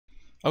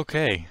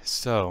Okay,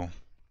 so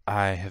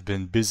I have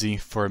been busy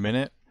for a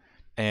minute,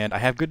 and I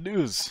have good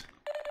news.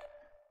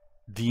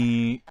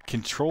 The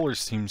controller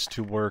seems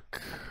to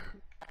work,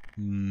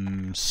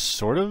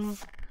 sort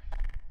of.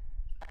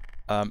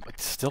 I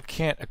still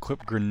can't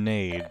equip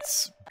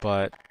grenades,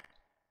 but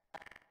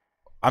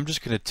I'm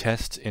just gonna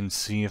test and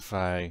see if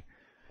I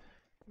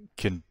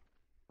can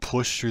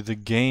push through the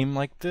game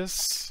like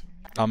this.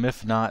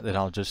 If not, then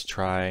I'll just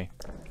try.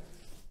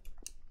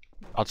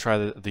 I'll try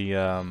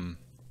the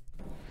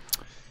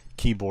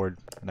keyboard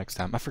next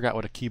time. I forgot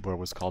what a keyboard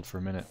was called for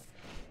a minute.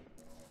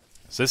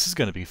 So this is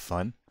gonna be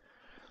fun.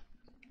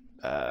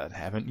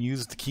 Haven't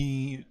used the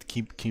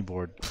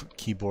keyboard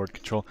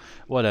control.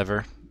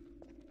 Whatever.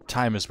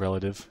 Time is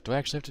relative. Do I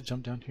actually have to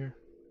jump down here?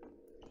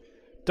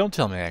 Don't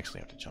tell me I actually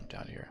have to jump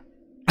down here.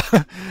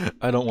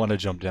 I don't want to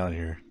jump down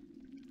here.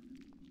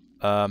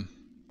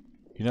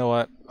 You know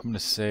what? I'm gonna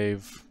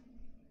save.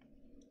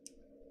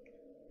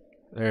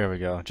 There we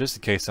go. Just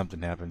in case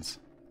something happens.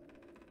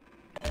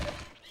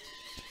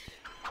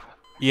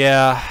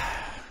 Yeah.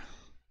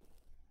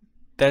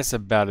 That's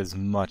about as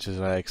much as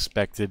I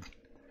expected.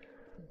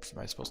 Am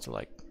I supposed to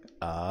like...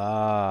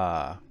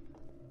 Ah.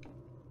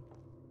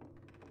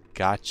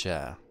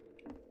 Gotcha.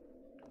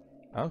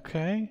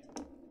 Okay.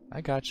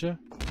 I gotcha.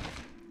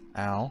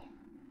 Ow.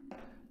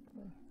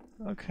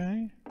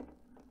 Okay.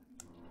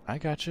 I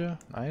gotcha.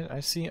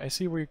 I see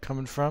where you're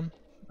coming from.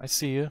 I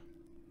see you.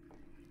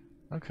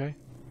 Okay.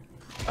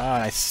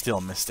 Ah, I still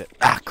missed it.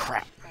 Ah,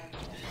 crap.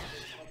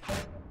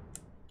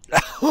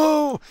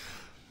 Oh!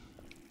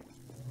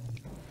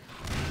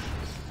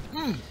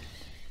 Mm.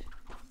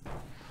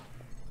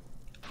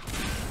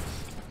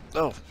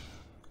 Oh,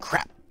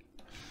 crap.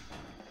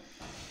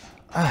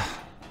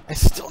 Ah, I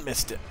still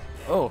missed it.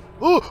 Oh.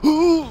 Ooh,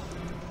 ooh.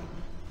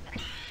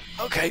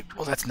 Okay,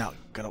 well that's not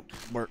gonna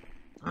work.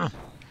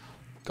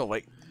 Go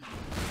away.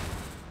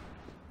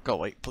 Go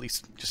away,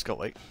 please. Just go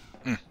away.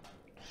 I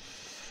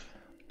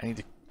need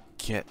to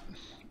get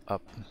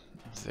up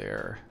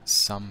there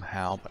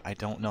somehow, but I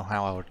don't know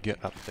how I would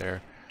get up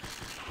there.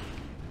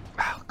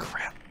 Oh,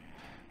 crap.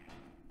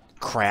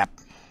 Crap.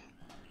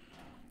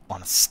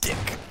 On a stick.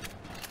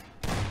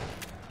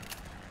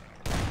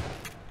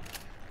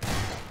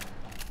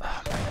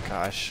 Oh my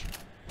gosh.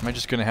 Am I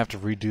just gonna have to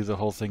redo the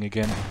whole thing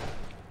again?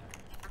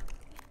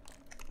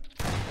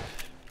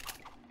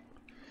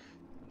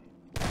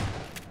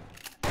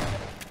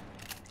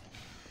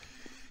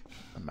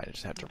 I might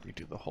just have to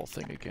redo the whole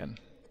thing again.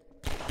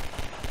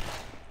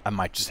 I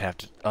might just have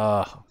to...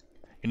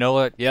 you know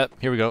what? Yep,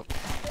 here we go.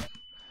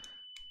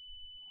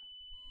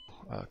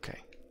 Okay.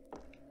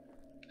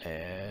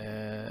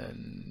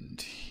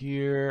 And...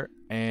 here...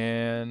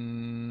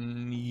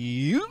 and...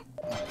 you...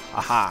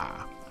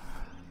 Aha!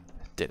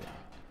 Did it.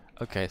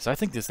 Okay, so I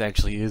think this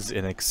actually is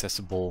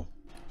inaccessible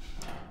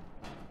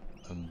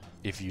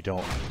if you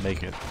don't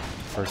make it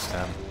first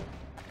time.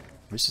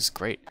 This is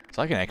great.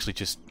 So I can actually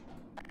just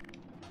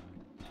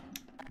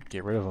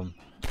get rid of them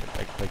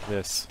like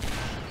this.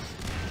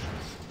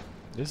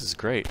 This is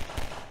great.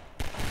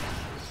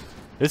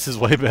 This is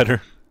way better.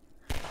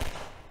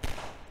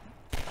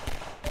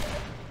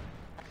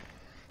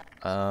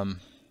 I'm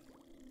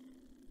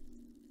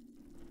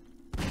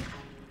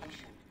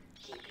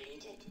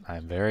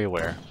very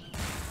aware.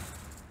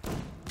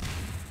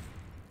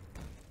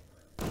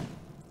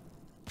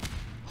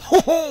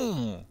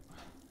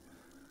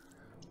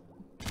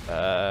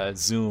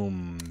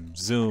 Zoom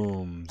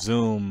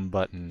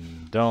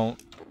button.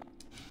 Don't.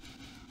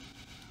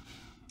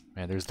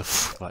 Man, there's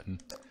the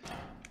button.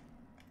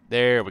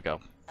 There we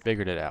go.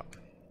 Figured it out.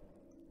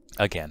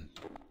 Again.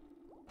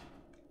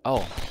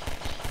 Oh.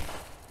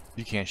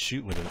 You can't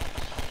shoot with it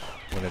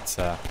when it's,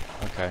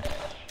 okay.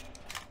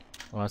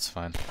 Well, that's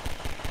fine.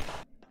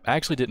 I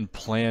actually didn't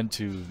plan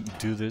to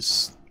do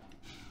this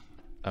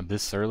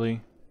this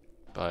early,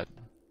 but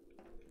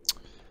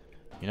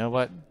you know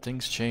what?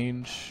 Things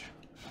change.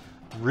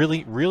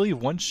 Really,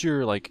 once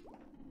you're like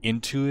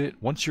into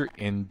it, once you're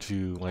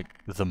into like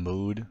the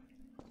mood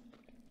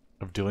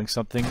of doing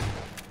something,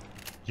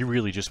 you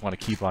really just want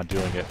to keep on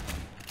doing it.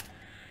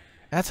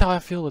 And that's how I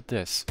feel with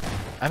this.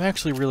 I'm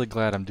actually really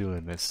glad I'm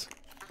doing this,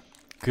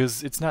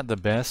 because it's not the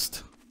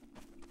best.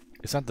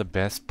 It's not the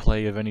best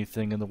play of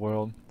anything in the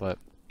world, but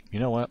you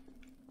know what?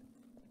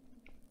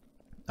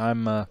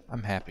 I'm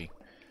happy.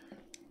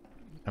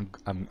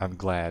 I'm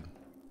glad,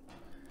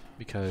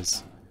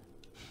 because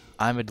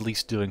I'm at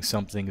least doing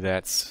something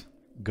that's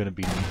gonna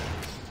be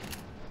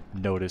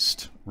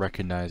noticed,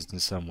 recognized in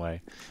some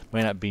way.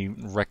 May not be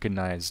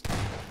recognized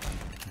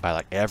by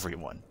like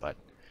everyone, but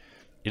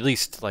at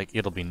least like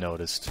it'll be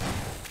noticed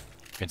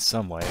in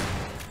some way,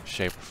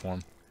 shape, or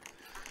form.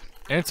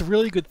 And it's a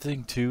really good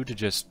thing too to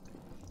just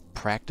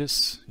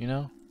practice, you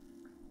know?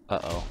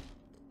 Uh-oh.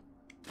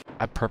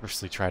 I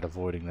purposely tried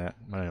avoiding that.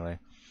 But anyway.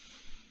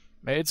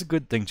 It's a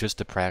good thing just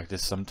to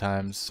practice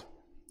sometimes.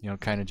 You know,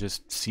 kind of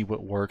just see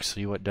what works,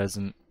 see what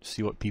doesn't,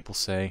 see what people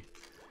say.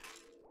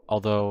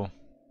 Although,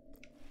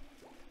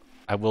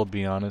 I will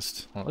be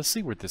honest. Well, let's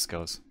see where this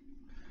goes.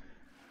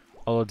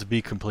 Although, to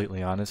be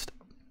completely honest,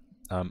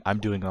 I'm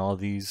doing all of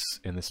these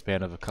in the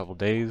span of a couple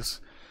days.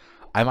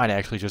 I might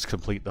actually just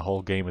complete the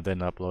whole game and then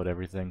upload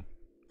everything.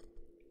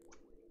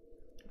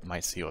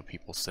 Might see what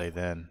people say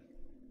then.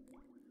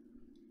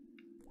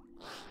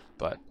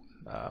 But,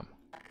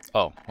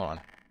 oh, hold on.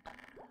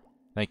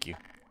 Thank you.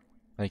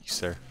 Thank you,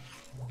 sir.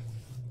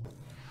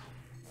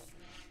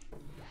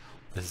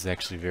 This is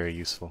actually very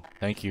useful.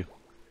 Thank you.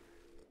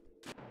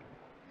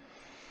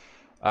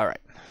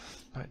 Alright.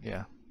 But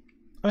yeah.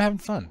 I'm having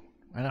fun.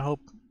 And I hope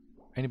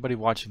anybody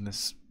watching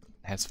this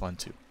has fun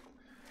too.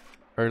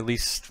 Or at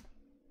least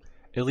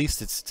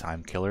it's a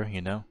time killer,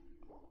 you know?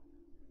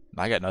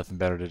 I got nothing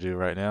better to do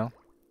right now.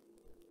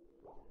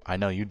 I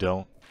know you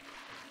don't.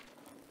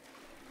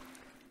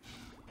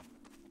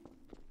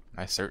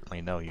 I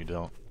certainly know you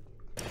don't.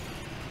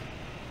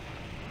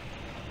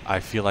 I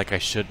feel like I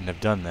shouldn't have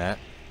done that.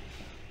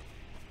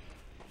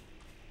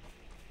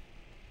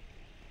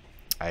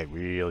 I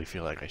really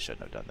feel like I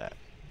shouldn't have done that.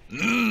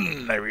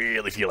 I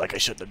really feel like I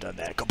shouldn't have done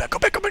that. Go back, go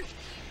back, go back!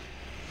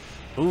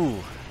 Ooh,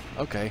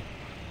 okay.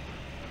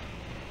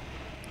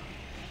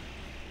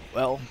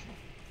 Well,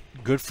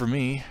 good for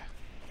me.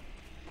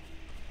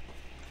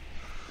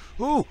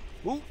 Ooh!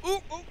 Ooh,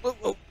 ooh, ooh, ooh,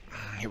 ooh.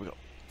 Here we go.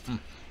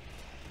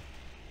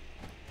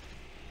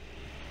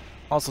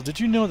 Also, did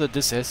you know that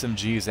this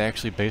SMG is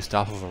actually based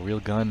off of a real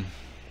gun?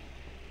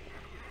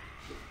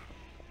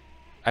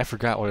 I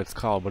forgot what it's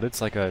called, but it's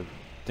like a...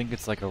 I think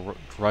it's like a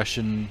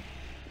Russian...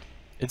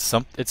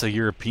 It's a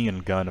European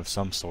gun of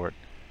some sort.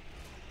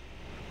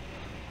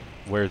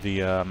 Where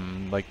the,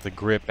 like the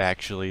grip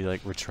actually,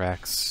 like,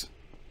 retracts.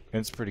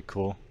 It's pretty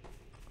cool.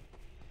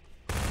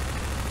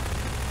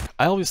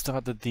 I always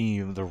thought that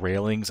the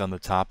railings on the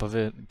top of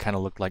it kind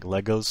of looked like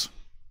Legos.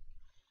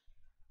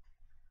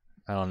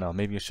 I don't know,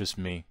 maybe it's just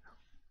me.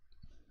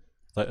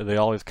 They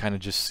always kind of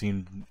just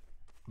seemed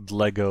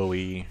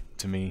Lego-y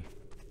to me.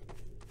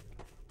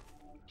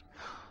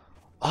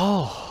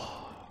 Oh!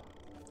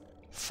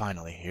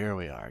 Finally, here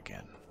we are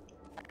again.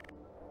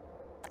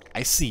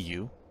 I see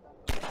you.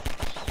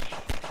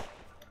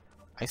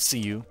 I see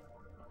you.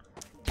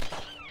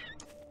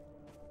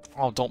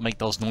 Oh, don't make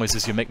those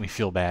noises, you make me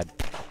feel bad.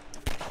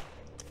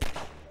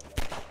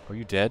 Are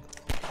you dead?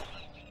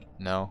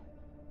 No.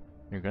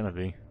 You're gonna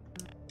be.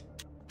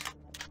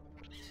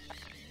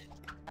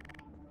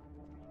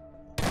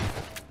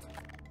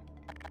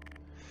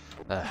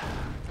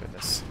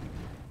 Goodness.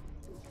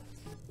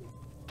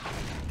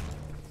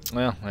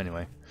 Well,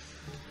 anyway.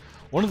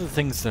 One of the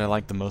things that I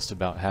like the most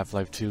about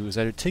Half-Life 2 is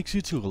that it takes you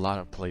to a lot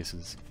of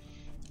places.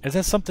 And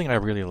that's something I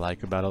really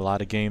like about a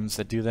lot of games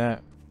that do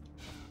that.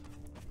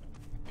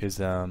 Is,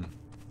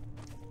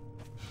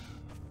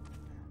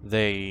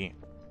 they...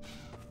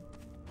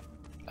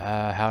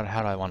 how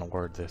do I want to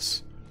word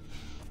this?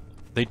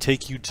 They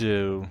take you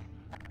to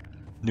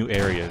new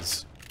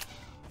areas.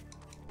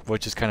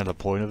 Which is kind of the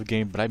point of the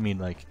game, but I mean,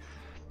 like,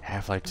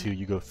 Half-Life 2,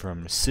 you go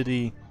from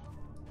city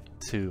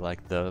to,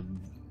 like, the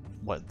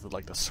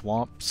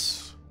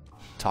swamps,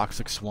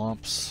 toxic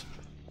swamps,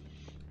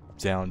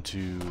 down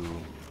to,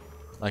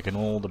 like, an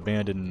old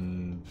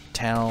abandoned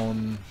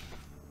town,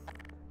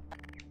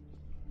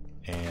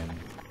 and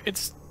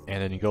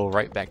then you go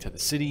right back to the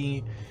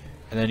city,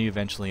 and then you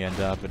eventually end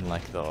up in,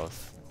 like, the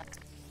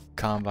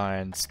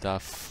Combine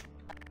stuff.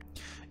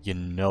 You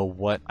know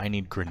what? I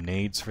need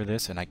grenades for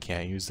this, and I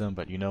can't use them,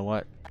 but you know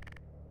what?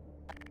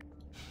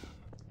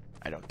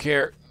 I don't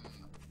care.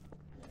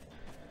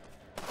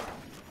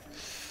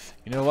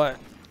 You know what?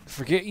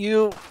 Forget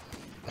you.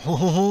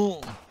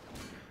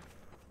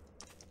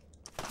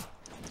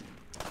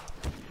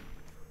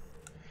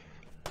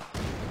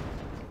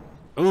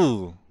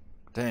 Ooh.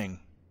 Dang.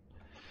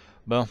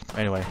 Well,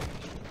 anyway.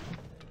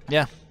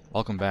 Yeah,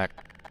 welcome back.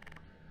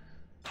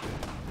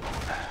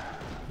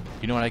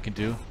 You know what I can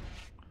do?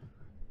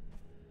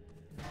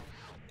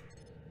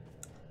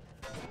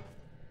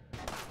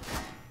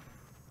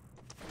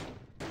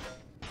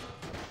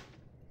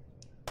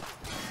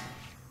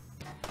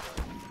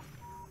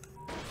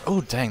 Oh,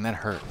 dang, that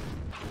hurt.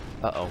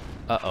 Uh-oh.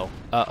 Uh-oh.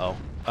 Uh-oh.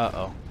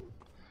 Uh-oh.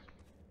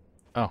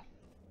 Oh.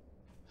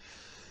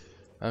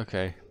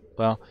 Okay.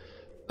 Well,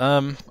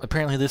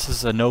 apparently this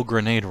is a no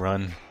grenade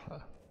run.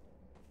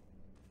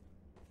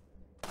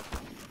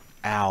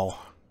 Ow.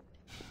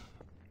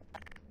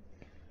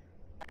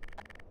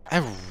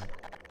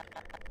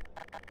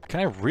 Can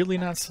I really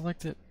not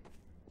select it?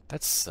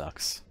 That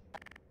sucks.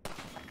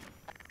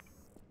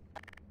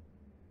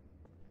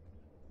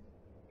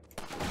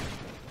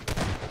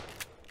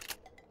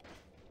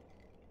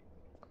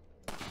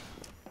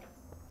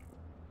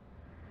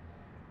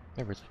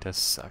 That really does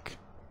suck.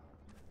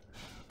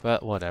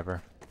 But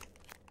whatever.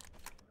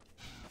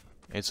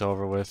 It's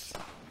over with.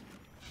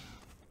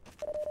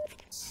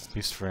 At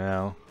least for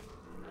now.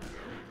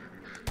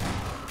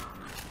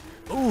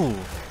 Ooh!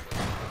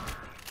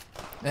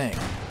 Dang.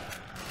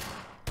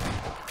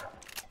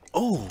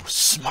 Oh,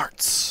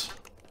 smarts!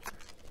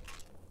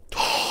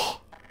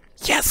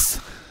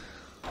 Yes!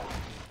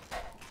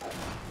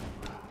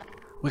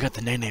 We got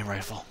the Nene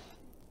rifle.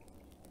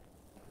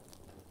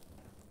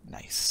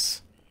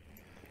 Nice.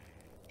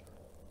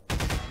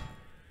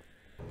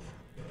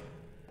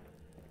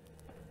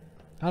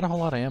 Not a whole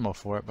lot of ammo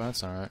for it, but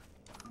that's alright.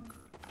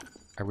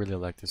 I really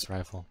like this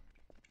rifle.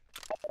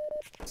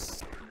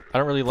 I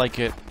don't really like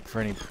it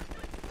for any...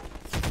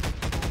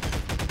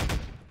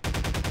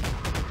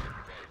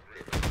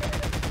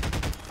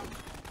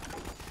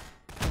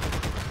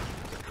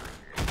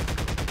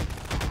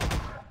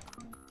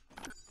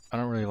 I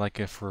don't really like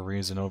it for a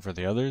reason over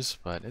the others,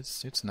 but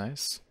it's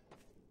nice.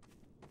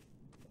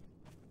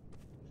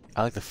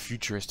 I like the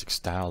futuristic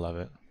style of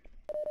it.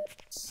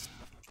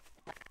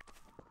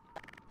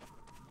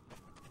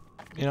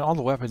 You know, all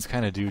the weapons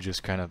kind of do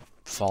just kind of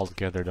fall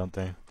together, don't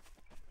they?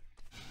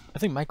 I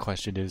think my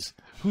question is,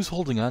 who's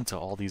holding on to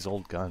all these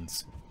old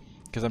guns?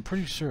 Because I'm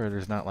pretty sure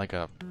there's not like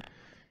a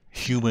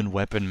human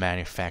weapon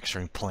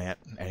manufacturing plant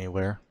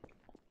anywhere.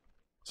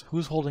 So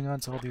who's holding on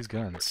to all these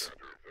guns?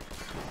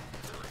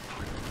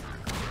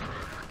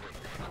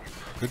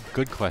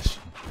 Good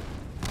question.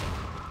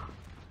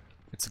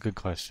 It's a good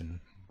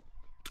question.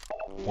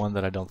 One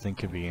that I don't think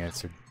can be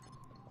answered.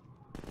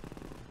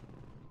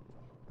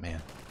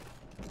 Man.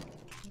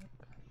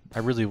 I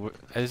really w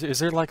is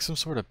there like some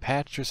sort of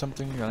patch or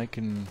something that I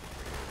can...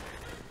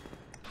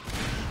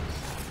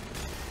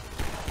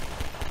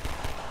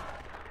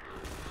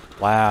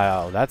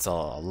 Wow, that's a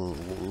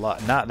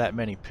lot. Not that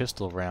many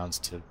pistol rounds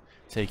to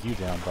take you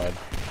down, bud.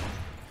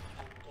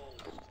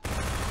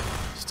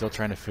 Still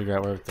trying to figure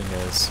out where everything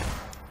is.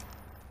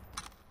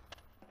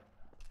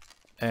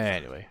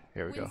 Anyway,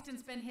 here we go.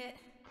 Winston's been hit.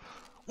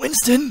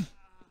 Winston!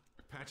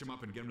 Patch him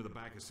up and get him to the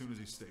back as soon as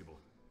he's stable.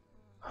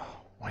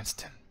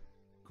 Winston.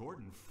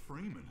 Gordon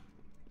Freeman.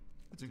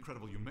 It's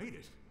incredible you made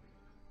it.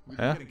 We've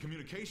Huh? been getting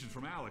communications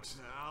from Alex.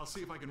 I'll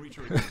see if I can reach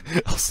her again.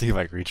 I'll see if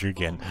I can reach her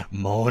again.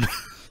 Moan.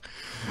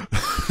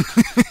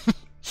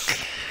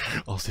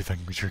 I'll see if I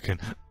can reach her again.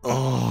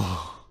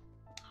 Oh.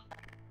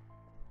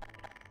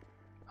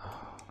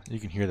 You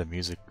can hear the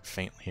music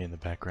faintly in the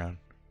background.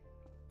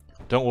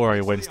 Don't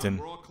worry, Winston.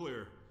 We're all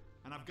clear.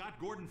 And I've got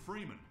Gordon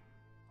Freeman.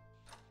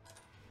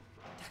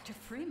 Dr.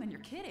 Freeman,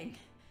 you're kidding.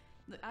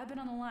 Look, I've been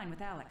on the line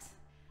with Alex.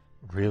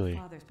 Really?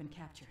 My father's been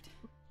captured.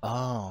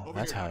 Oh, Over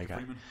that's here, how he Dr. got.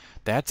 Freeman.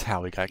 That's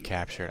how he got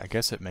captured. I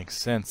guess it makes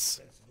sense.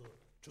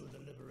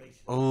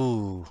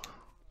 Oh.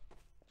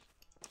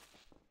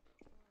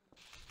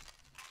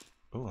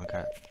 Oh, I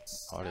got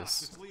all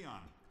this. It's Leon,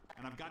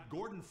 and I've got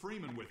Gordon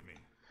Freeman with me.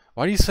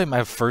 Why do you say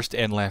my first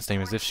and last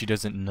name as if she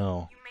doesn't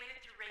know? You made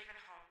it through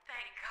Ravenholm,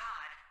 thank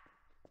God.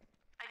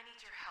 I need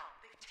your help.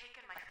 They've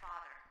taken my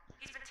father.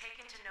 He's been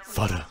taken to Nova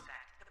Father.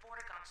 Prospect. The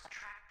border guns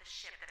tracked the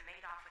ship that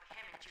made off with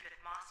him and Judith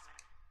Mossman.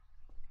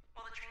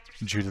 While the trains are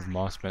still Judith running,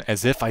 Mossman.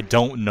 As if I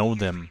don't know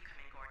them. here's where you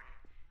come in,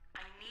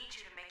 Gordon. I need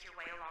you to make your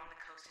way along the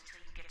coast until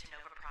you get to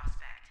Nova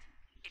Prospect.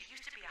 It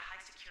used to be a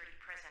high-security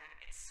prison.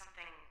 It's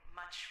something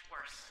much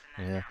worse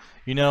than that Yeah. now.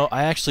 You know,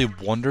 I actually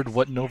wondered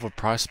what Nova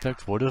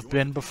Prospect would have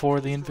been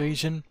before the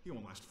invasion. He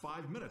won't last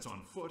 5 minutes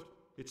on foot.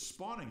 It's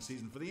spawning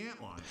season for the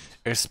antlions.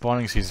 It's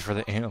spawning season for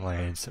the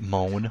antlions.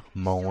 Moan.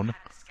 Moan. Had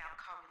the scout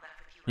car we left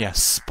with you Yeah, last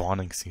night.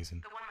 spawning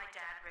season. The one my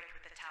dad rigged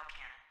with the towel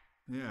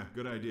cannon. Yeah,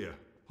 good idea.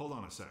 Hold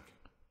on a sec.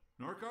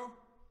 Norco,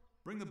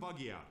 bring the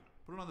buggy out.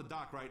 Put it on the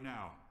dock right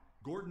now.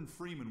 Gordon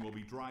Freeman will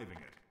be driving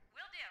it.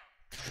 Will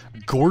do.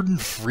 Gordon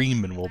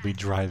Freeman will be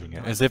driving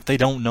it. As if they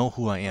don't know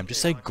who I am.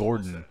 Just say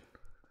Gordon.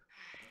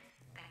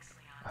 Thanks,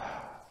 Leon.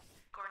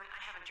 Gordon,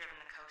 I haven't driven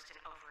the coast in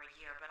over a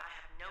year, but I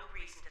have no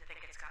reason to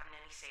think it's gotten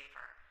any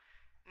safer.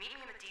 Meet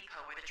me in the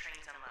depot where the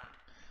trains unload.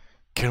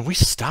 Can we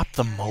stop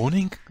the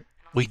moaning?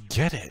 We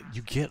get it.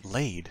 You get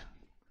laid.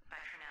 Bye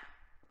for now.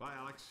 Bye,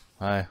 Alex.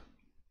 Hi.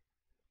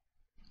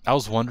 I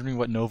was wondering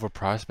what Nova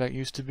Prospect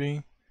used to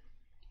be,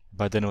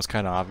 but then it was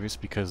kind of obvious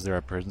because there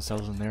are prison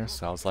cells in there,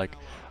 so I was like,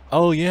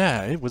 oh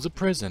yeah, it was a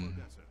prison.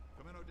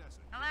 Come in, Odessa.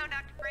 Hello,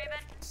 Dr. Freeman.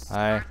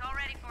 Hi. Car's all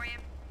ready for you.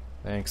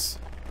 Thanks.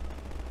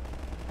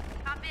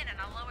 Hop in and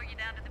I'll lower you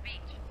down to the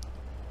beach.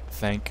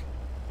 Thank.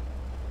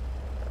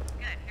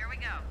 Good, here we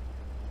go.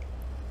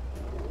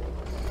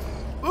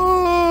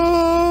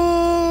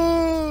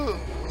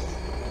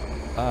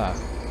 Ah.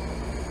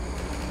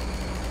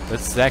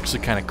 That's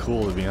actually kind of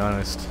cool, to be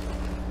honest.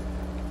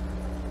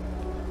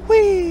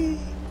 Whee!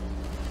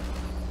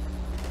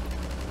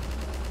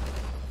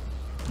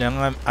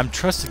 Now I'm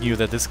trusting you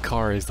that this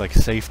car is like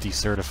safety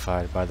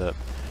certified by the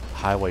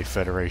Highway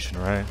Federation,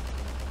 right?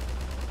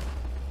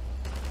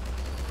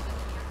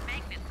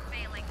 Magnet's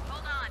failing.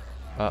 Hold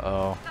on.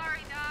 Uh-oh. Sorry,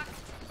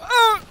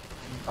 Doc.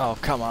 Oh,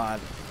 come on.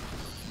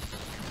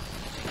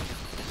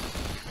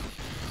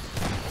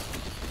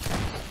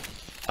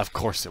 Of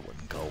course it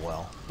wouldn't go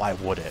well. Why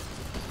would it?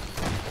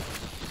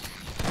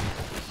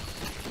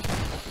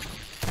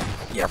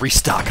 Yeah,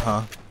 restock,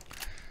 huh?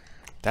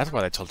 That's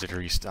why I told you to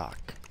restock.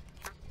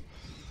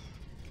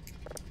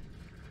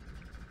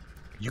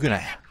 You gonna...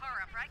 Car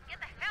up, right? Get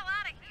the hell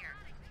out of here.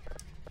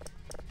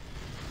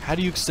 How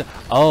do you...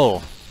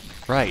 Oh,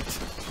 right.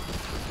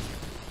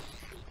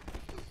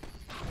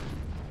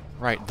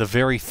 Right, the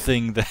very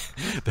thing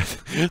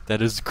that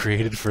is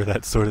created for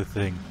that sort of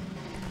thing.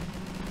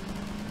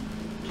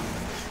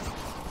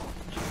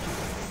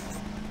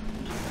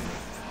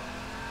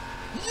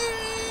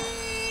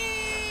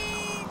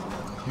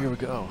 Here we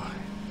go.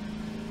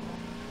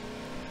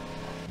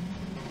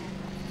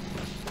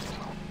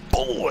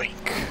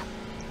 Boink!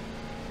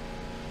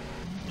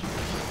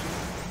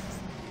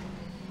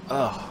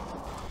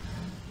 Oh.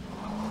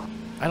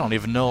 I don't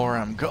even know where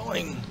I'm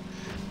going,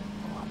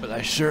 but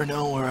I sure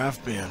know where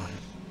I've been.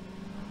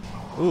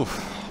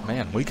 Oof,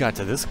 man, we got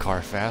to this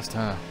car fast,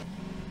 huh?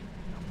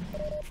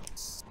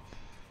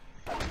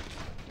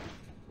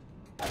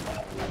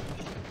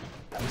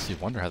 Makes you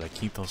wonder how they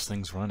keep those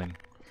things running.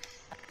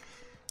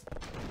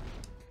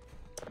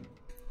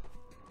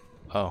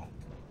 Oh.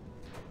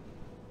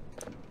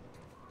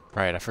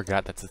 Right, I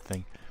forgot that's a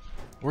thing.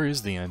 Where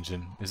is the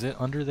engine? Is it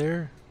under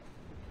there?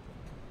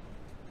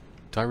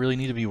 Do I really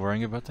need to be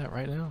worrying about that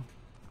right now?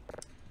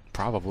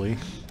 Probably.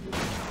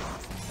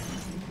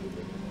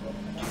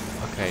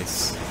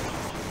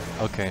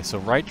 Okay, so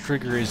right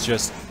trigger is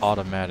just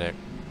automatic.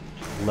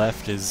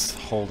 Left is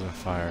hold and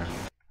fire.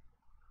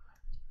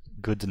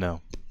 Good to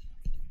know.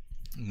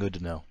 Good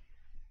to know.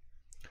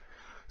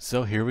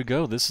 So here we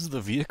go. This is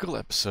the vehicle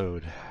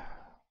episode.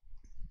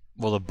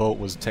 Well, the boat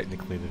was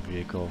technically the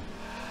vehicle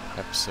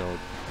episode.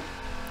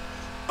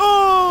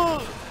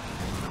 Oh!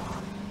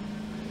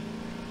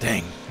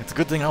 Dang, it's a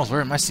good thing I was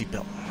wearing my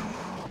seatbelt.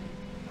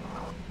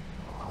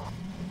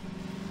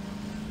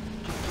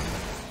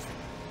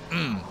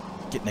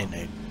 Get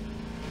named.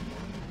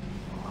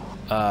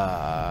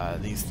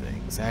 These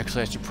things.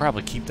 Actually, I should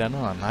probably keep that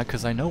on, not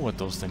because I know what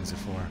those things are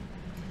for.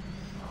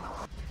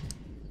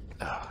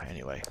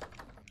 Anyway.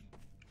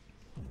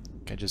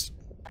 I just...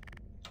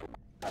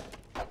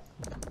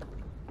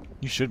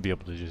 You should be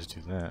able to just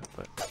do that,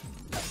 but...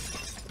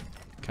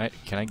 Can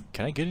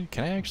I get in?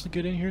 Can I actually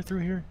get in here through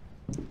here?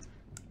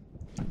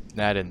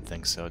 Nah, I didn't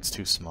think so. It's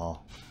too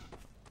small.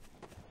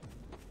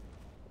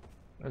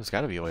 There's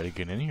gotta be a way to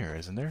get in here,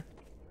 isn't there?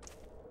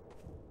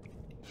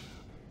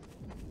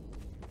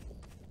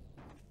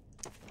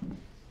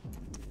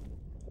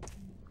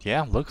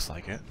 Yeah, looks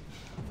like it.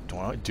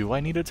 Do I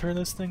need to turn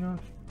this thing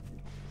off?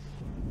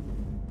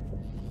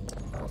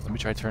 Let me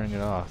try turning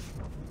it off.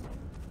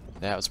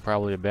 That was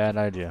probably a bad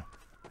idea.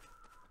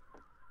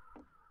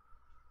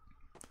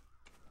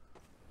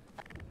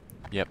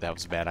 Yep, that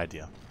was a bad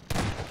idea.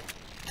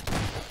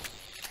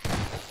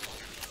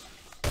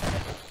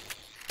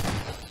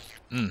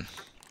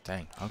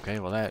 Dang. Okay,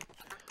 well that...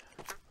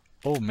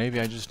 Oh,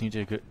 maybe I just need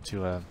to get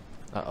to,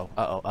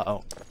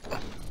 Uh-oh.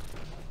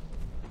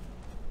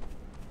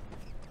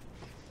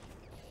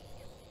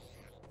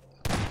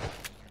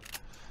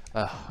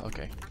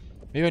 Okay.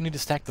 Maybe I need to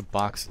stack the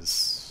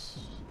boxes.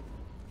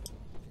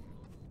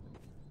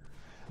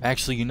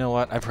 Actually, you know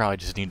what? I probably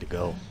just need to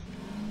go.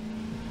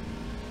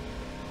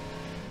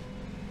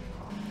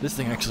 This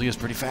thing actually is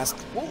pretty fast.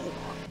 Whoa!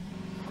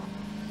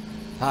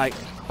 Hi.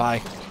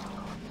 Bye.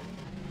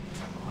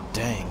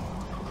 Dang.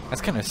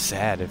 That's kind of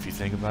sad if you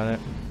think about it.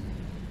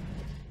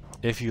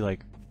 If you,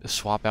 like,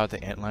 swap out the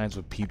antlines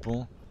with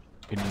people,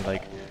 and you,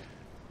 like,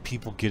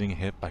 people getting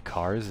hit by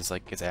cars, it's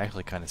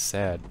actually kind of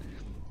sad.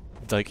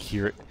 Like,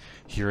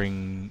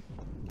 hearing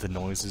the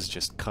noises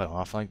just cut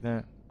off like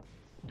that.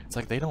 It's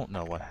like they don't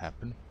know what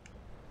happened.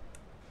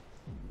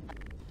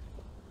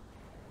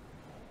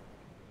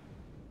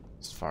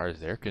 As far as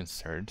they're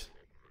concerned,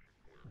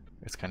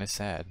 it's kind of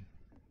sad.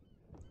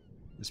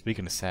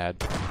 Speaking of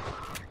sad,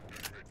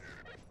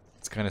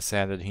 it's kind of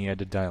sad that he had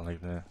to die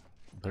like that.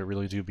 But it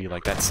really do be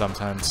like that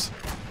sometimes.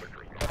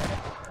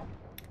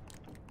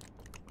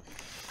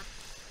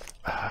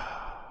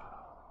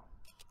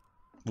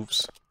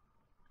 Oops.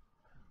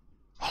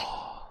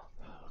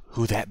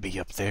 Who that be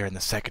up there in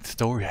the second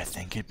story? I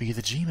think it'd be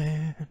the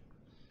G-Man.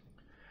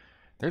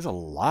 There's a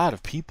lot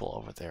of people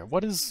over there.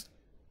 What is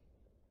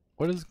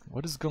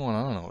going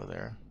on over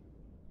there?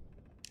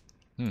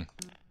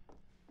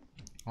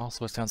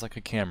 Also, it sounds like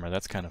a camera.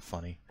 That's kind of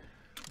funny.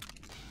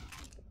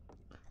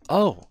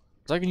 Oh,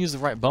 so I can use the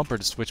right bumper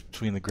to switch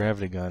between the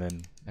gravity gun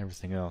and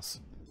everything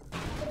else.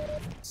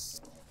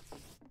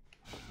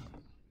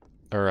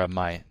 Or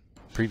my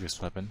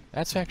previous weapon.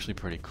 That's actually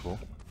pretty cool.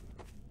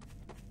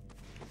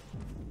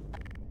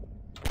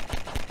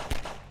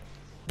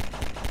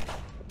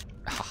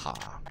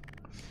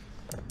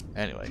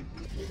 Anyway,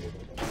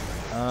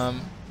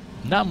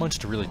 not much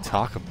to really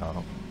talk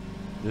about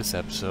this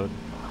episode.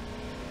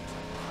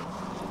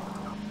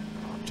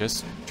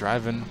 Just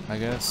driving, I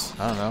guess.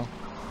 I don't know.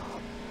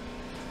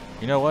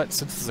 You know what?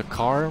 Since it's a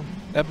car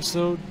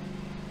episode,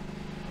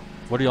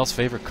 what are y'all's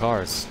favorite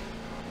cars?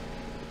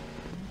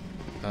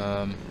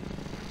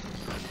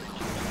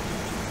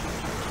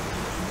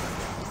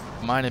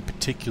 Mine in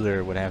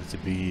particular would have to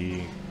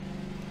be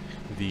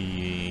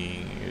the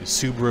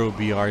Subaru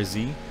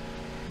BRZ.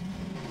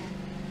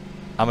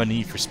 I'm a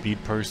Need for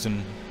Speed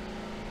person,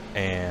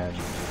 and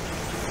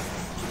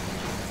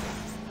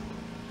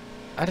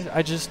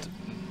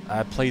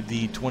I played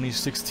the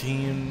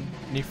 2016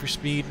 Need for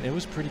Speed. It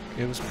was pretty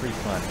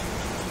fun.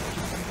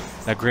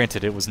 Now,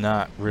 granted, it was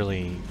not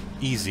really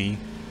easy.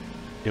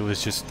 It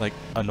was just like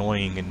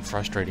annoying and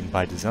frustrating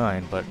by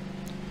design, but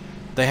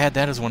they had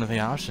that as one of the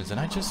options, and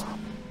I just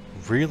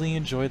really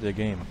enjoyed the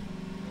game.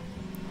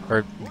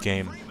 Or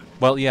game.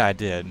 Well, yeah, I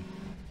did.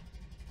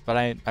 But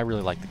I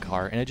really like the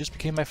car, and it just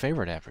became my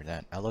favorite after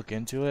that. I look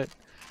into it,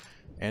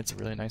 and it's a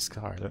really nice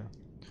car.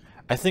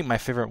 I think my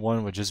favorite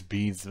one would just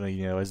be,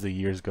 you know, as the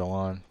years go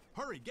on.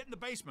 Hurry, get in the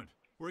basement.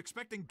 We're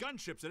expecting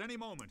gunships at any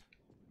moment.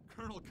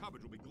 Colonel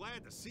Cubbage will be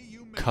glad to see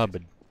you.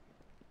 Cubbage.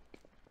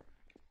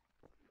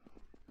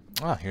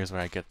 Ah, here's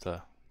where I get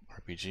the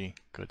RPG.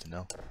 Good to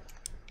know.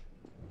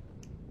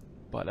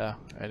 But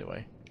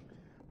anyway,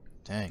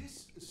 dang.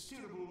 This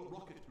steerable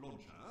rocket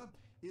launcher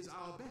is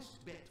our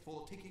best bet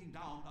for taking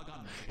down a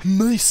gun.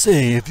 May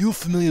say, if you're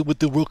familiar with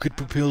the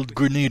rocket-propelled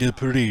grenade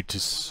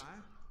apparatus,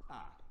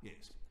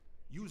 Yes.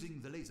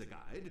 Using the laser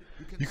guide,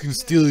 you can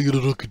steal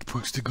your rocket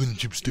push to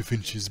Gunship's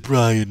defenses,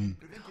 Brian.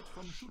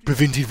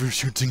 Prevent it from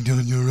shooting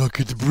down your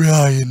rocket,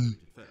 Brian.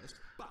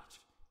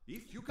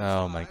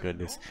 Oh my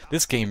goodness.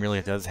 This game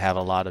really does have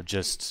a lot of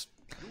just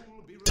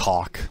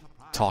talk.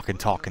 Talk and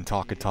talk and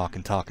talk and talk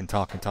and talk and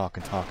talk and talk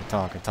and talk and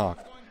talk and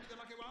talk.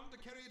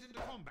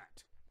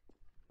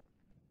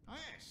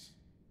 Yes,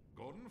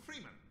 Gordon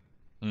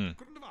Freeman.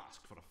 Couldn't have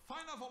asked for a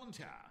finer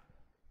volunteer.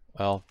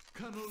 Well,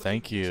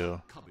 thank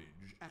you. Cubbage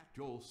at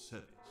your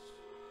service.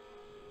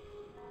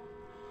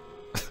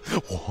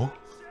 What?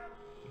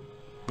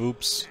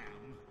 Oops.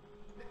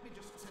 Let me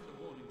just send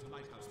a warning to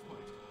Lighthouse Point,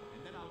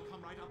 and then I'll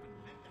come right up and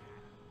lend a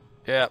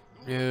hand.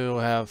 Yep, you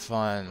have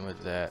fun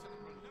with that.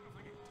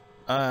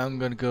 I'm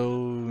gonna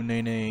go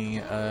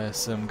nay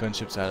some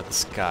gunships out of the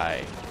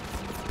sky.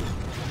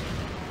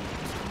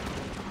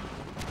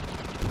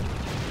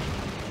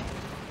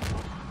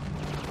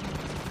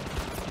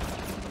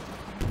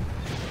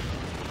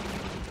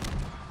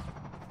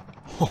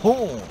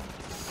 Ho-ho!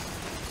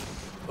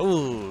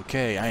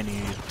 Okay, I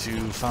need to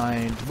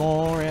find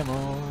more ammo.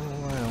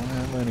 I don't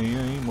have any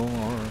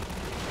anymore.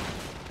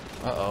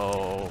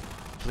 Uh-oh.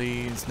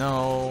 Please,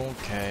 no.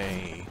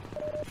 Okay.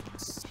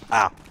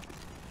 Ah.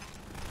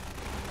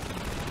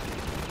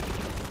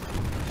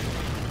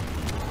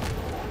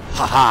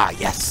 Haha,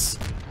 yes!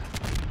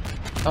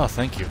 Oh,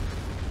 thank you.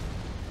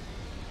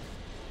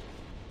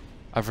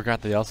 I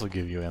forgot they also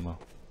give you ammo.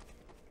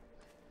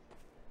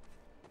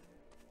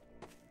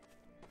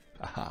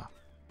 Aha.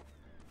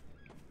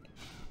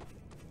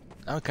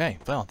 Okay,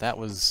 well, that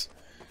was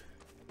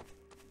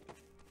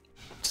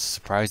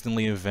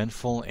surprisingly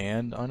eventful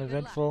and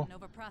uneventful.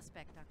 Nova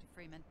Prospect, Dr.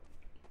 Freeman.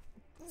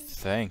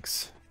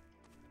 Thanks.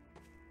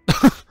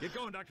 Get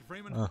going, Dr.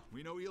 Freeman.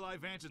 We know Eli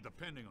Vance is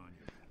depending on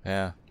you.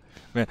 Yeah.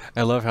 Man,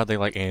 I love how they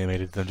like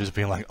animated them just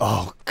being like,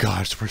 oh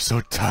gosh, we're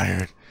so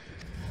tired.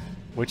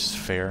 Which is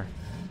fair.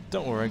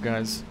 Don't worry,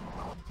 guys.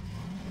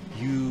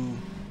 You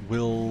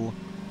will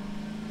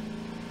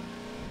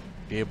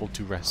be able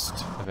to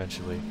rest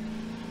eventually.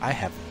 I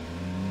have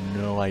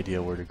no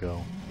idea where to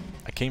go.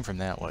 I came from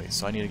that way,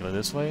 so I need to go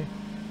this way?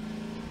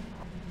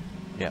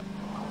 Yep.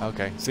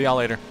 Okay, see y'all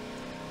later.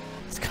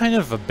 It's kind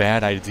of a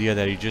bad idea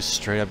that he just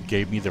straight up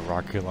gave me the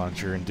rocket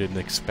launcher and didn't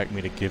expect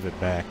me to give it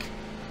back.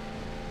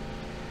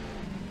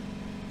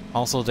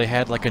 Also, they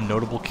had like a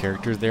notable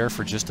character there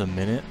for just a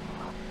minute.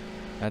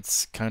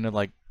 That's kind of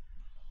like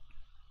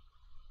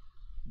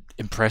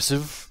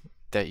impressive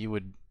that you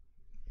would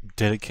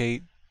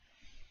dedicate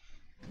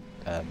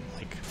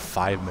like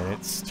 5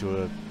 minutes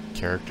to a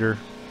character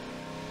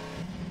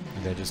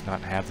and then just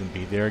not have them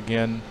be there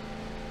again.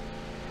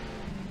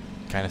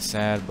 Kind of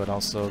sad, but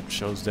also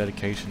shows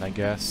dedication, I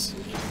guess.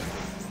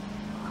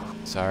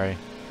 Sorry.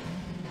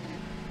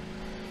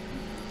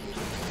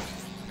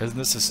 Isn't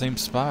this the same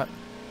spot?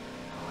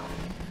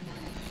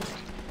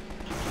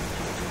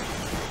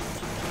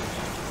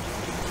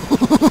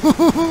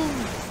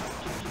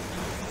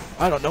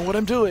 I don't know what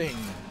I'm doing.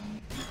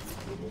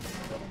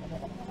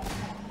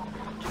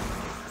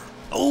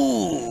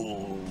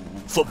 Oh,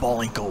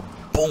 football ankle,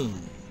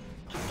 boom.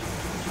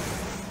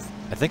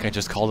 I think I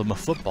just called him a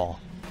football.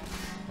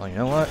 Well, you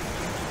know what?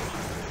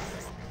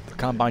 The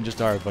Combine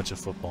just are a bunch of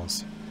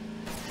footballs.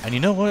 And you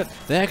know what?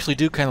 They actually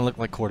do kind of look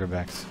like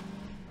quarterbacks.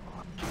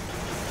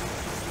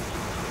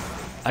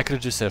 I could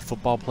have just said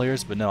football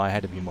players, but no, I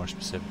had to be more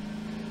specific.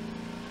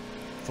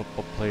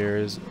 Football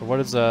players. What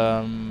is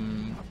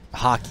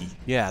hockey?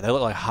 Yeah, they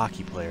look like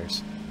hockey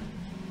players.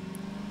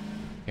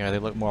 Yeah, they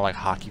look more like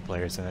hockey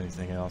players than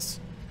anything else.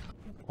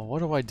 Well, what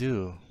do I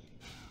do?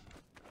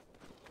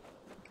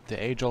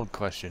 The age-old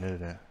question,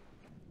 isn't it?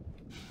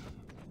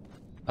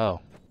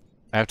 Oh,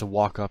 I have to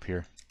walk up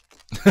here.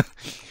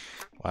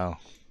 Wow.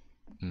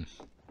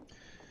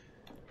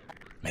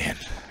 Man.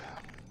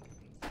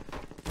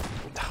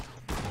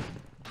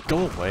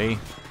 Go away.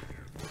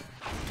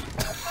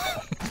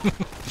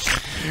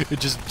 It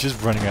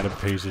just running out of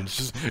patience.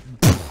 Just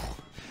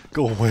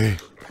go away.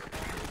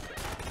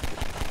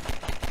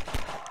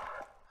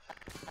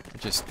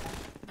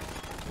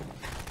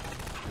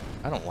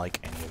 I don't like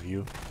any of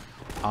you.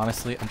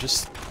 Honestly, I'm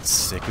just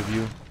sick of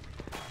you.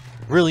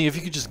 Really, if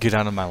you could just get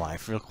out of my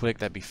life real quick,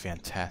 that'd be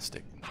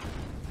fantastic.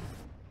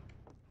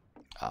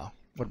 Oh,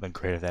 would have been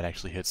great if that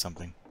actually hit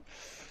something.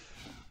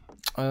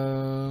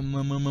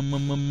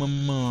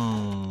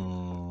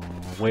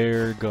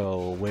 Where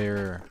go?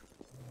 Where?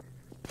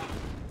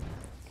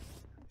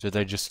 Did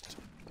they just...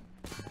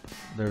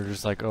 They're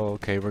just like, oh,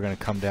 okay, we're gonna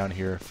come down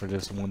here for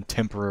this one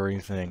temporary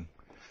thing.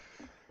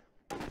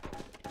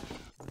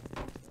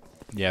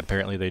 Yeah,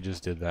 apparently they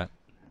just did that.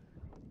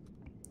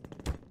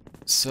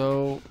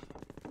 So...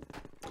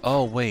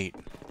 Oh, wait.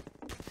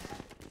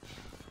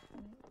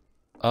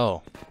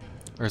 Oh.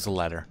 There's a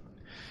ladder.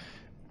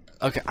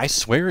 Okay, I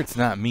swear it's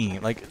not me.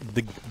 Like,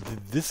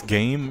 this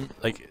game,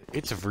 like,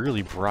 it's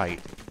really bright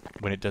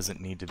when it doesn't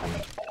need to be.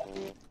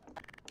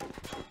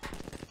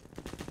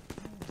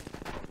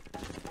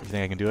 You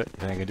think I can do it?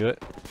 Think I can do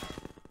it?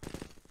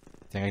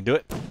 Think I can do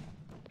it?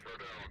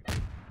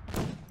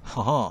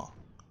 Haha.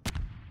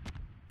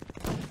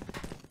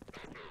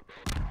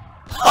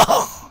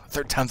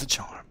 Third time's a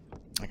charm.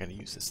 I gotta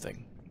use this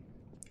thing.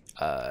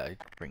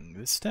 Bring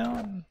this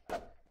down.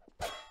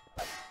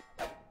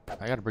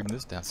 I gotta bring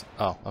this down.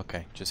 Oh,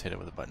 okay. Just hit it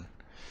with a button.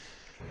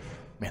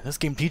 Man, this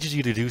game teaches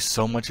you to do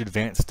so much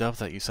advanced stuff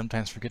that you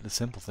sometimes forget the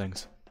simple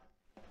things.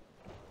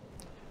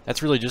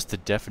 That's really just the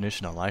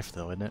definition of life,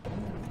 though, isn't it?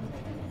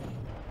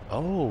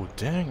 Oh,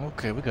 dang.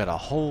 Okay, we got a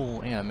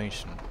whole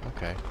animation.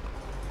 Okay.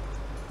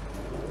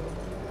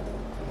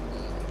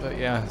 But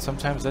yeah,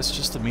 sometimes that's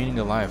just the meaning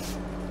of life.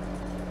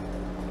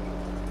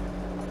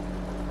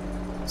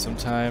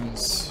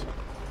 Sometimes...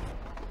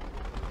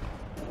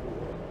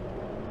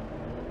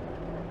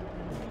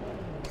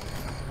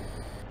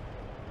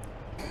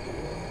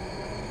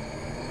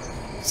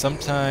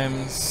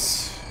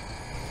 Sometimes...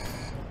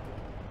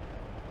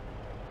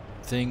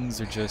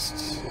 things are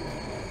just...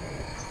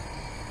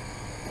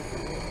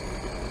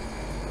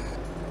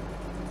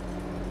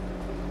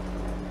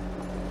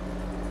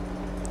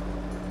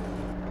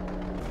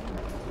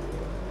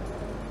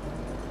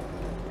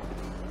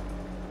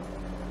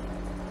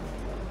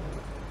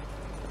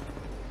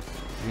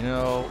 You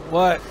know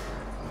what?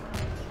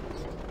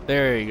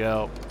 There you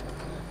go.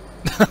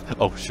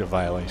 Oh, shit,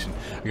 violation.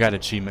 I got an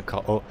achievement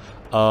call.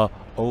 Oh,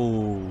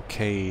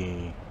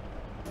 okay.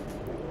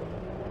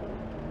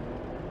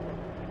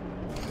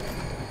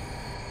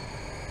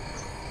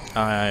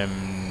 I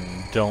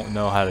don't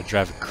know how to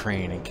drive a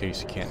crane, in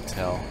case you can't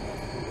tell.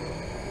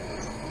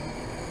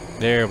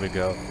 There we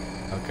go.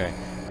 Okay.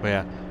 But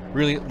yeah,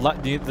 really,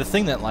 the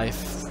thing that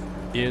life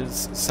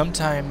is,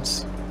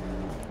 sometimes...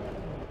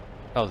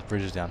 Oh, the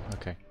bridge is down.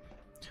 Okay.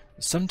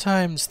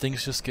 Sometimes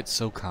things just get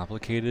so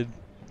complicated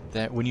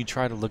that when you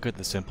try to look at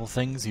the simple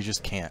things, you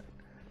just can't.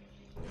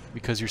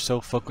 Because you're so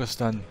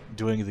focused on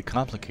doing the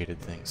complicated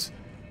things.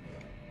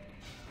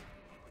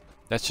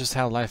 That's just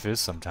how life is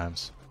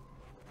sometimes.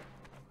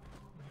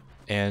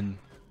 And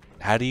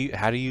how do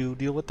you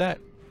deal with that?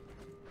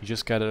 You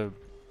just gotta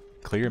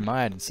clear your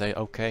mind and say,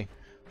 okay,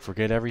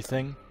 forget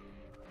everything.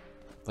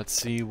 Let's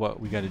see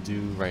what we gotta do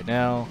right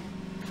now.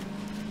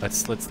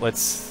 Let's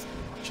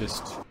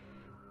just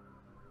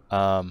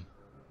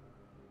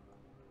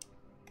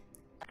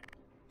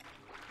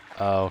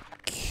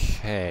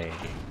okay.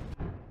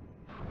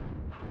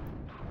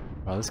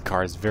 Well, this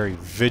car is very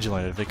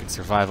vigilant if it can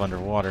survive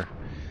underwater.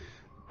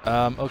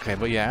 Okay,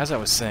 but yeah, as I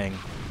was saying,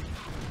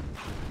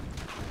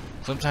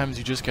 sometimes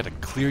you just gotta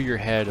clear your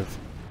head of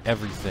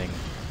everything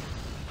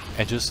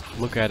and just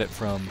look at it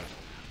from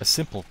a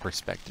simple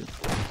perspective.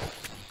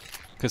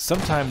 Because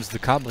sometimes the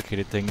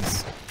complicated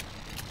things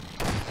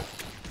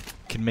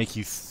can make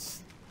you...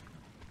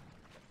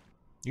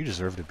 You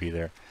deserve to be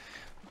there.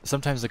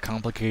 Sometimes the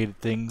complicated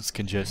things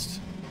can just...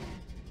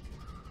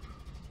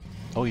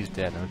 Oh, he's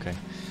dead, okay.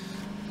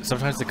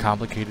 Sometimes the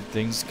complicated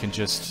things can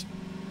just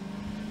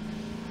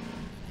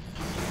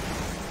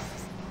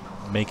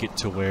make it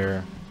to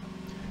where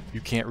you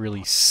can't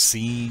really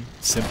see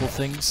simple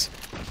things,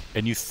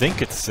 and you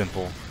think it's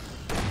simple,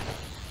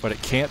 but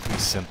it can't be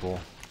simple.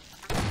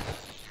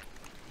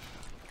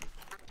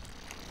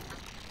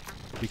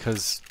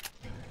 Because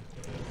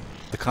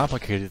the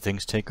complicated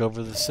things take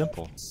over the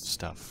simple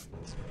stuff.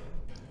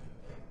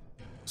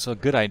 So a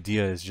good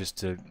idea is just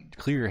to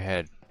clear your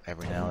head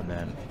every now and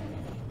then.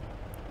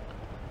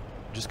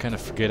 Just kind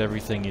of forget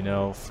everything you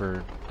know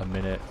for a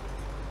minute.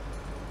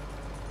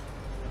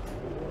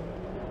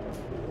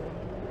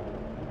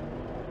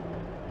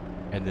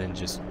 And then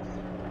just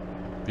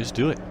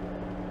do it.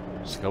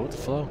 Just go with the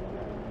flow.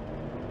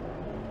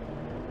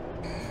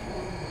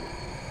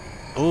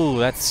 Ooh,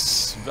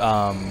 that's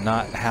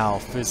not how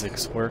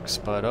physics works,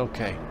 but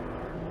okay.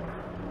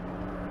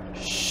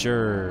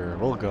 Sure,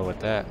 we'll go with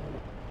that.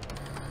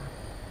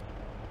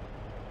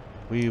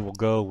 We will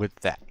go with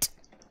that.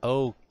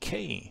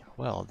 Okay,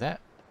 well that...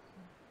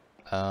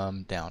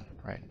 down,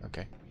 right,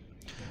 okay.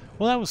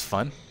 Well, that was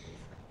fun.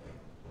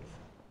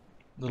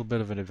 A little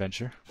bit of an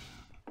adventure.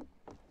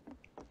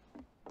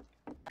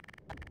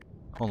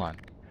 Hold on.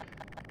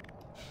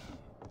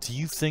 Do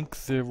you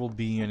think there will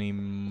be any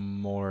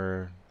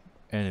more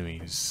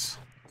enemies?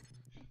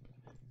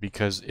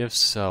 Because if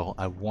so,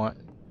 I want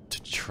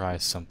to try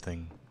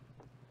something.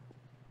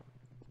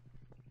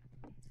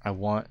 I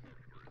want...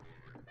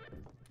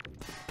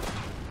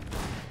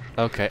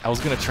 Okay, I was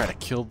gonna try to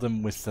kill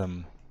them with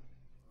them.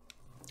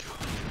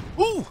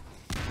 Ooh!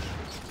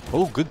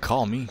 Oh, good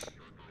call, me.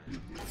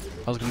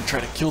 I was gonna try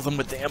to kill them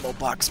with the ammo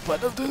box,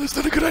 but that's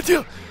not a good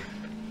idea.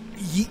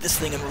 Yeet this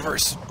thing in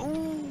reverse.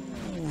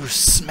 Ooh,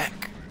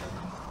 smack.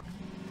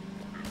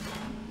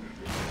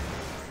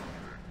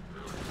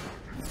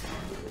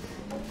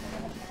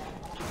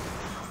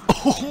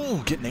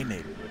 Oh, get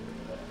nade.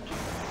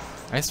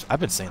 I've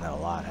been saying that a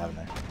lot, haven't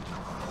I?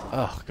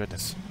 Oh,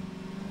 goodness.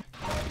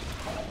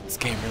 This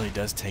game really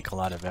does take a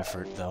lot of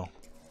effort, though.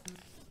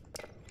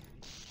 At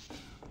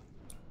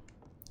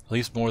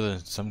least more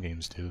than some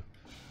games do.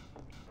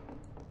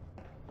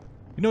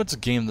 You know, it's a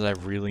game that I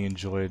really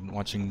enjoyed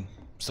watching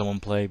someone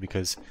play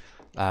because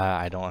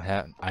I don't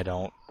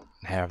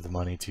have the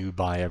money to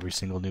buy every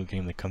single new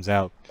game that comes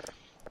out.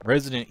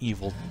 Resident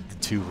Evil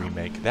 2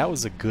 remake. That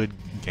was a good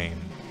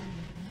game,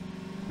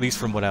 at least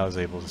from what I was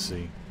able to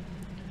see.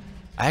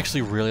 I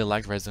actually really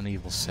liked Resident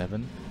Evil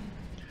 7.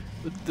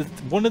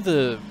 One of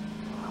the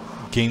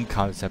game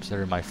concepts that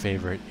are my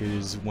favorite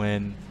is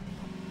when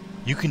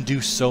you can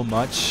do so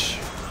much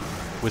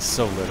with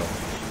so little,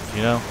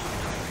 you know?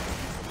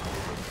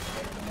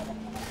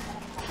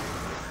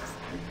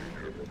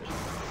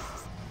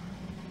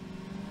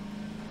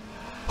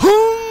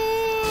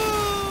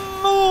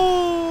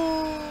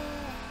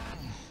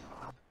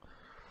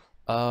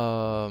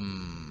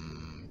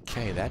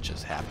 Okay, that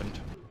just happened.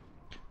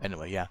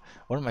 Anyway, yeah,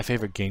 one of my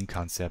favorite game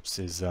concepts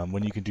is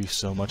when you can do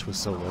so much with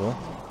so little.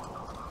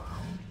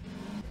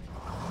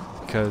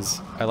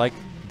 Because I like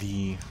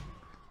the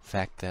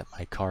fact that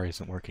my car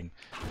isn't working.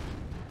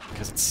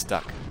 Because it's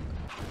stuck.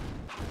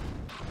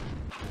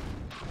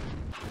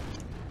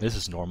 This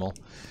is normal.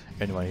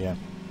 Anyway, yeah.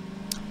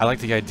 I like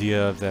the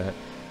idea that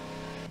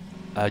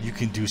you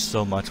can do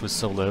so much with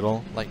so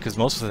little. Like, because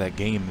most of that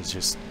game is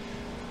just...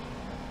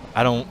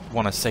 I don't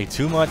want to say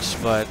too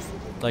much, but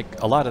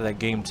like a lot of that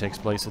game takes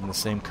place in the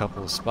same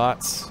couple of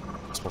spots.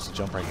 I'm supposed to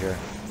jump right here.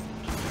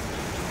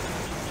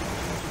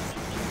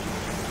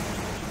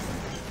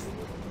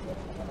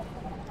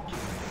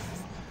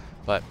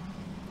 But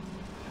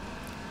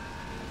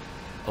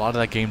a lot of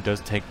that game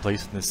does take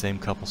place in the same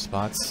couple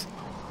spots.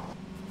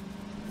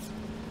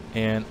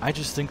 And I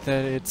just think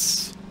that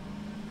it's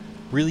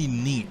really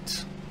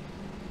neat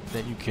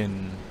that you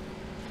can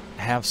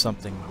have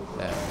something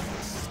that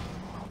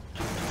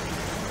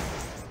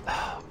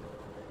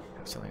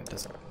something that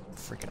doesn't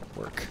freaking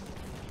work.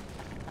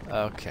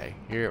 Okay,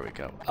 here we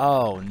go.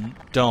 Oh,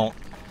 don't.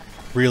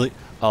 Really?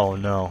 Oh,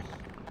 no.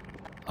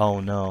 Oh,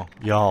 no.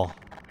 Y'all.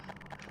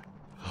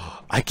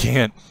 I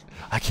can't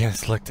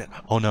select it.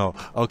 Oh, no.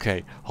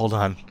 Okay, hold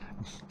on.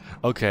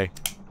 Okay.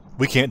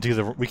 We can't do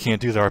the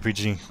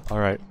RPG. All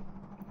right.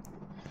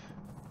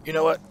 You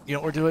know what? You know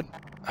what we're doing?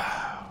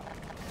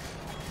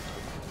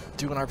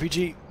 Do an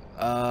RPG.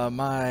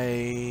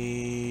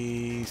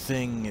 My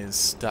thing is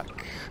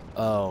stuck.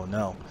 Oh,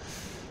 no.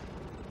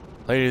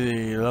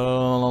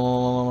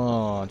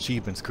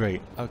 Achievements,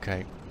 great.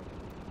 Okay.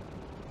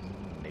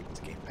 Enable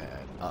the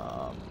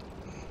gamepad.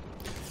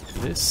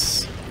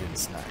 This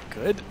is not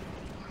good.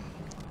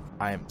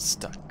 I am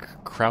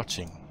stuck.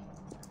 Crouching.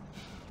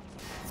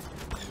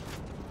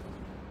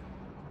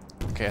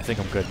 Okay, I think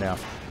I'm good now.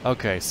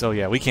 Okay, so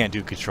yeah, we can't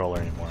do controller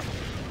anymore.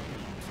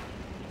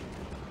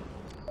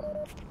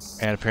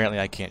 And apparently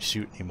I can't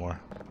shoot anymore.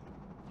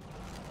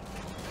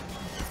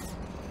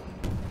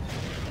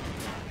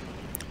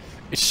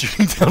 It's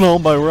shooting down all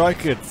my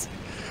rockets.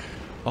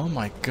 Oh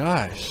my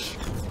gosh.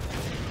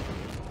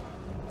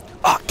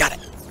 Oh, got it.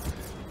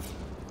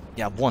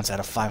 Yeah, once out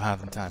of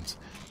 500 times.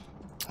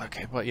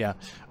 Okay, but yeah,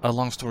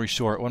 long story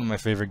short, one of my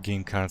favorite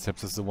game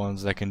concepts is the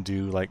ones that can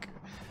do like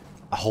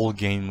a whole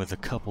game with a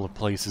couple of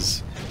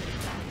places.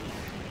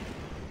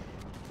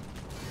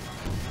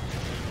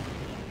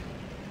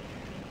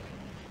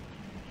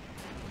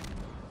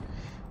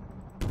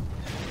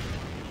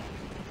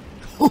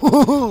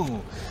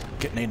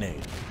 Get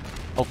nade.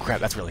 Oh crap,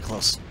 that's really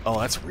close. Oh,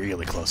 that's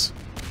really close.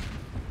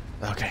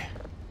 Okay,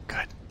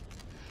 good.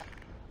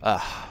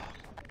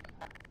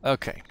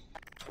 Okay.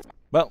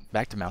 Well,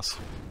 back to mouse.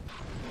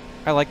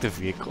 I like the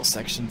vehicle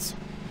sections.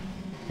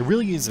 It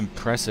really is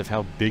impressive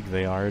how big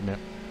they are, isn't it?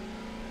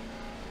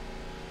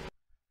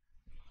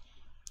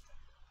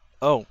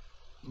 Oh,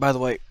 by the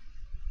way,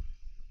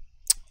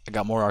 I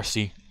got more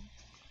RC.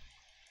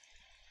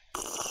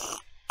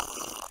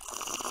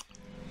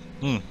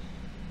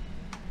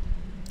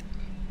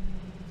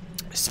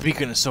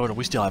 Speaking of soda,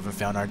 we still haven't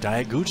found our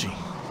Diet Gucci.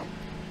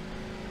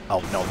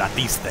 Oh no, not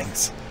these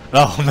things.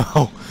 Oh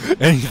no,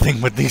 anything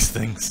but these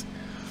things.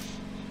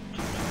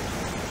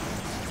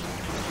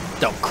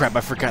 Oh crap,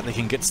 I forgot they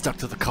can get stuck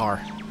to the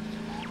car.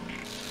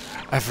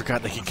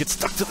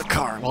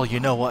 Well,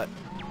 you know what?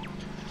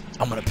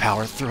 I'm gonna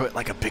power through it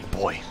like a big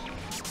boy.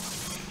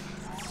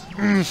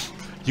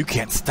 You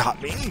can't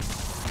stop me.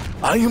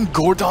 I am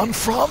Gordon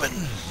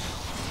Frommen.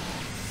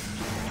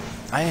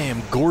 I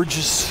am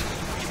gorgeous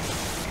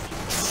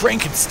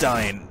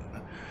Frankenstein.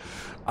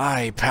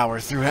 I power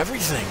through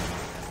everything.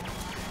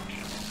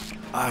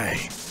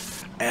 I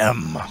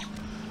am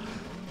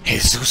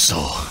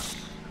Jesuso.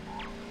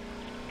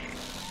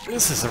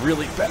 This is a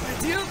really bad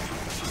idea.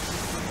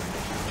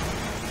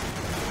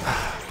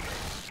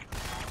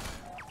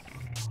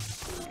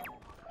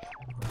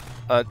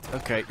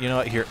 Okay, you know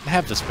what? Here,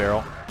 have this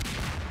barrel.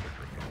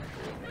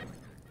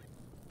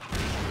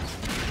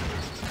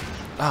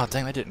 Oh,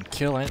 dang, that didn't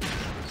kill it.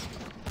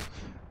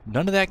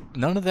 None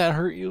of that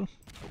hurt you?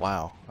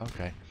 Wow,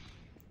 okay.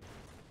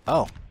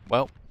 Oh,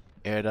 well,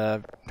 it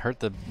hurt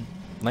the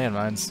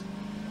landmines.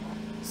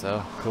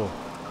 So, cool.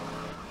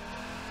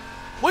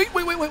 Wait.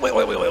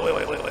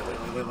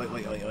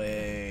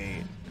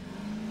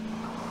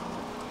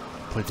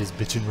 Put this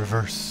bitch in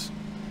reverse.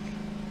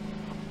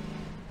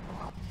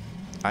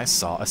 I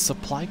saw a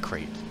supply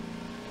crate.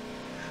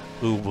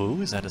 Ooh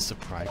woo, is that a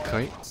supply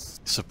crate?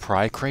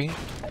 Supply crate?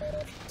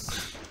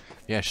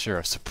 Yeah, sure,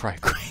 a supply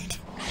crate.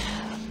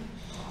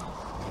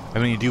 I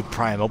mean, you do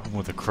pry them open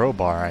with a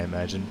crowbar, I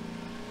imagine.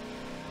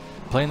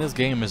 Playing this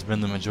game has been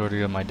the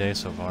majority of my day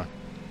so far.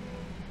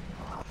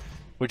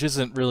 Which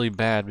isn't really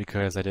bad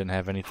because I didn't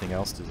have anything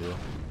else to do.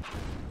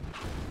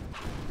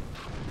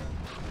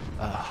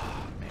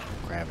 Oh, man,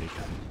 gravity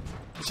gun.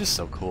 It's just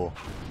so cool.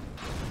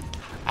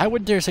 I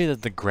would dare say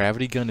that the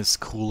gravity gun is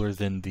cooler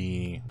than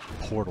the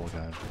portal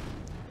gun.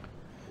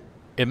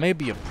 It may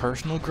be a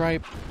personal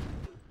gripe.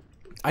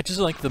 I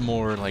just like the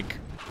more, like,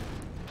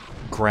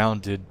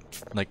 grounded,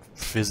 like,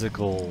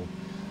 physical,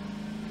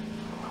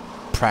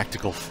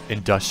 practical,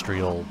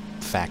 industrial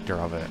factor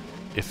of it.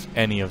 If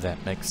any of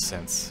that makes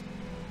sense.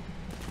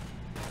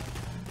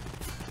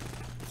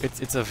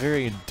 It's a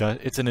very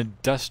it's an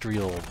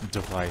industrial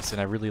device,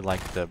 and I really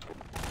like the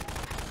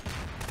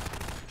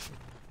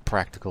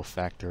practical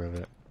factor of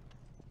it.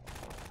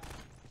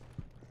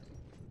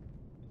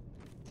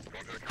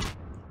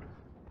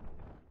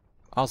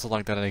 I also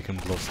like that I can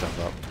blow stuff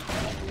up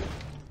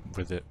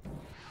with it.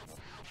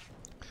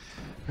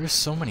 There's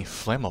so many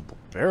flammable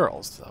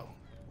barrels, though.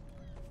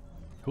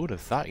 Who would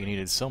have thought you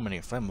needed so many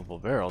flammable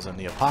barrels in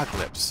the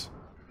apocalypse?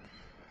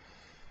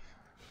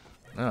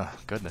 Oh,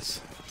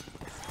 goodness.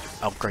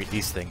 Upgrade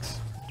these things.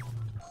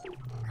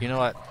 You know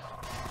what?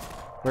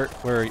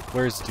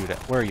 Where's the dude at?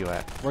 Where are you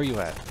at? Where are you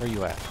at? Where are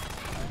you at?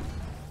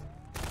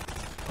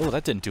 Oh,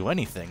 that didn't do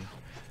anything.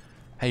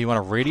 Hey, you want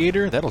a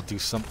radiator? That'll do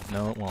something.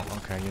 No, it won't.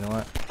 Okay, you know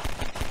what?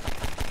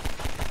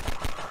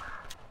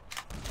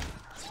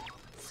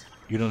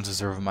 You don't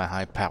deserve my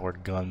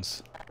high-powered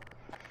guns.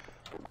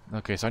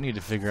 Okay, so I need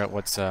to figure out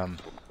what's, Here,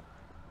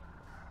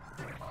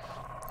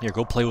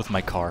 go play with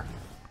my car.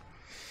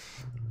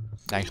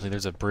 Actually,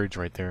 there's a bridge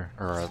right there.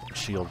 Or a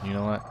shield. You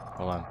know what?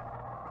 Hold on.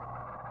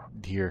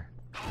 Here.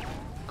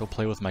 Go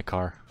play with my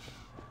car.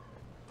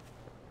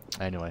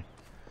 Anyway.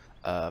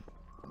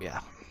 Yeah.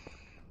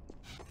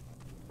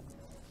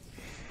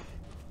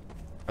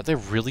 Are they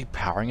really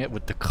powering it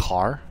with the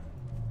car?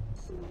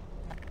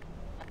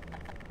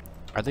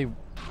 Are they...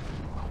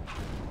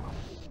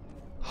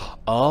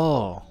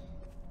 Oh.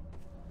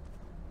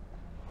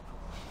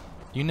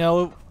 You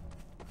know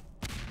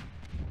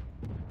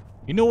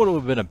what would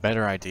have been a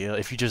better idea?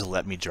 If you just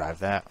let me drive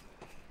that.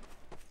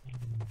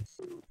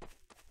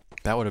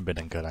 That would have been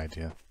a good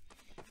idea.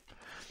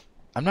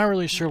 I'm not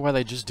really sure why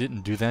they just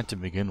didn't do that to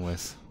begin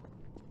with.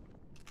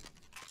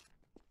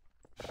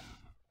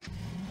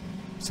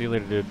 See you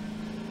later, dude.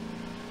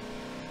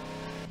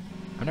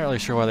 I'm not really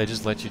sure why they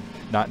just let you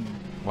not...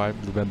 Why...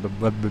 I'm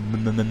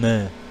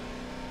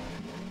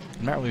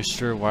not really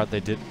sure why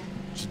they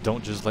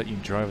don't just let you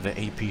drive the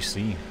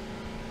APC.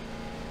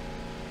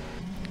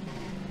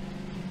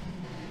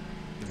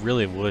 It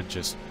really would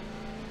just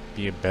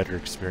be a better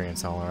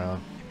experience all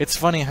around. It's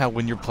funny how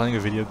when you're playing a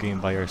video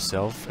game by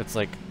yourself, it's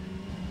like...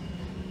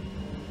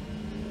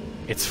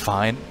 It's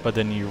fine, but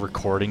then you're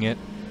recording it,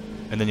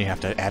 and then you have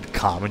to add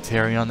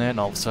commentary on that, and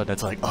all of a sudden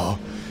it's like, oh,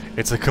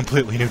 it's a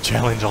completely new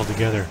challenge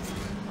altogether.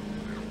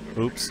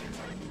 Oops.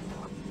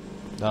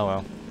 Oh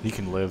well, he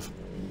can live.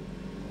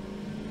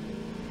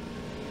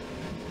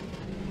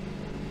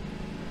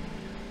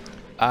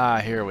 Ah,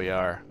 here we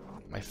are.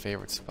 My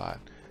favorite spot.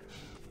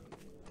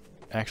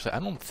 Actually, I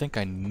don't think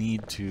I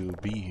need to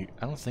be here.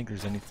 I don't think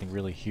there's anything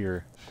really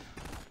here.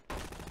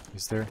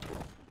 Is there?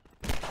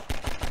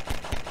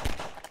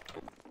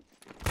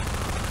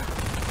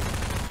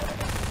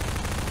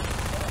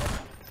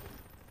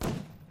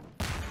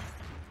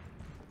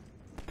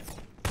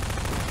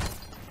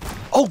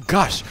 Oh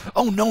gosh!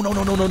 Oh no, not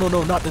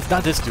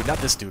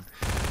this dude.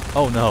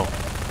 Oh no.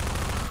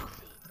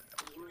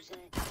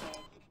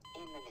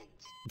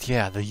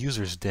 Yeah, the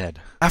user's dead.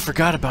 I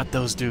forgot about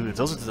those dudes.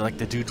 Those are like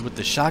the dudes with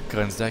the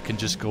shotguns that can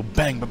just go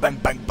bang, bang,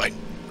 bang, bang.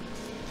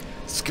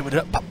 Skip it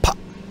up, pop, pop.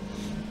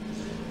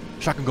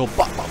 Shotgun go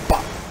pop, pop,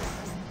 pop.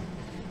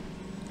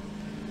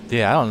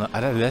 Yeah, I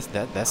don't know.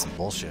 That's some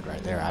bullshit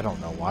right there. I don't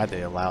know why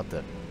they allowed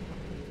the.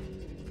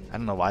 I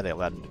don't know why they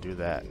allowed them to do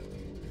that.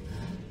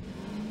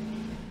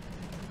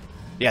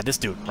 Yeah, this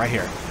dude right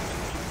here.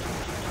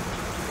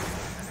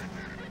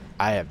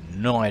 I have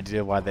no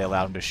idea why they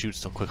allowed him to shoot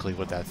so quickly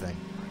with that thing.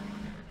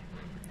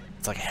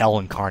 It's like hell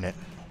incarnate.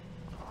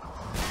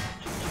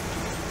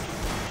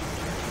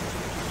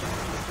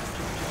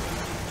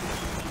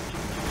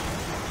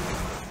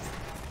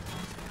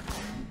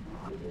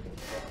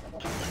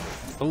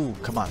 Ooh,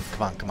 come on.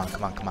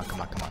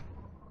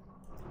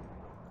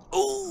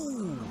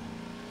 Ooh!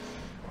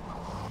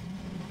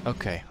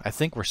 Okay, I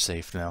think we're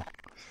safe now.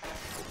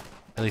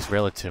 At least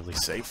relatively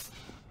safe.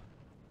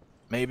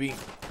 Maybe.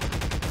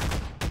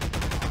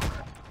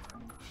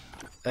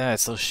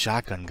 It's those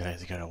shotgun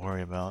guys you gotta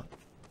worry about.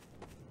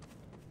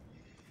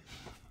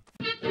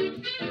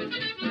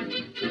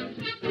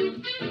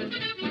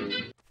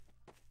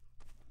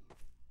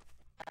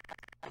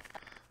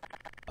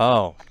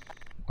 Oh,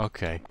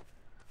 okay.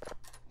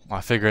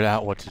 I figured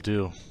out what to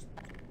do.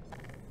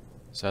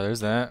 So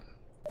there's that.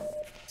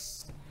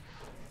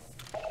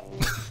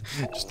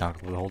 Just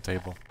knocked over the whole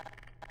table.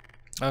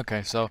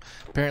 Okay, so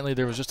apparently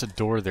there was just a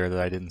door there that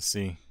I didn't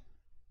see.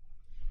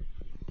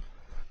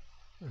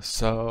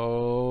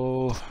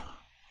 So...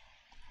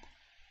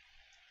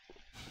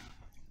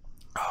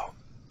 Oh.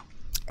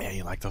 Yeah,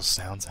 you like those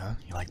sounds, huh?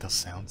 You like those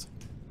sounds?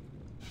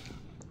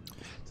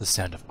 The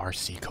sound of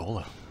RC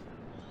Cola.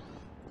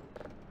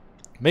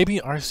 Maybe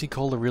RC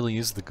Cola really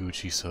is the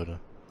Gucci soda.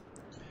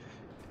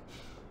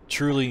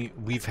 Truly,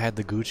 we've had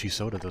the Gucci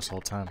soda this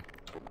whole time.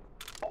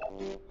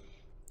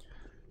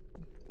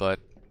 But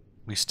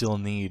we still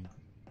need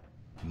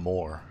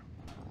more.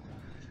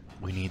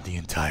 We need the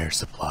entire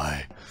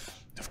supply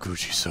of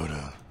Gucci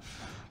soda.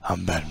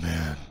 I'm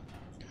Batman.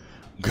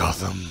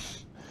 Gotham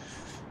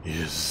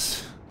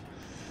is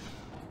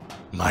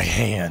my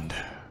hand.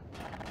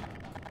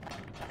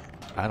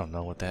 I don't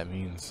know what that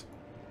means.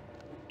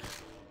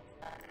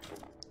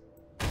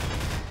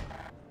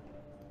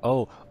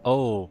 Oh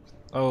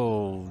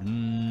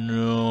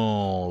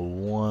no,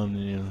 one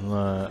is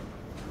not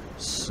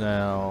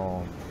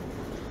sound.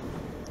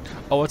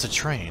 Oh, it's a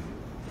train.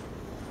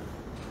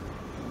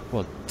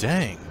 Well,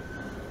 dang.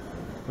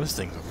 This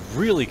thing's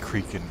really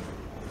creaking.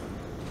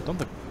 Don't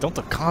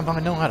the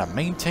Combine know how to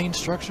maintain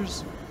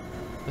structures?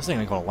 This thing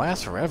ain't gonna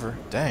last forever.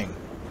 Dang.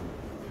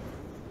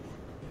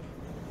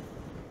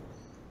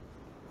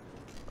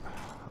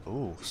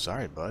 Oh,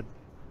 sorry, bud.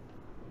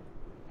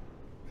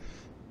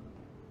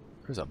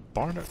 There's a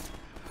barn.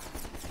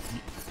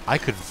 I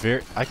could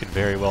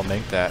very well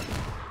make that.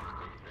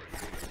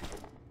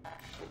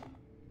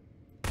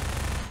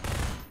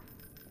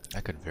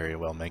 I could very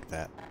well make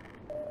that.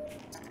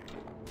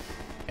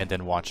 And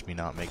then watch me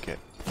not make it.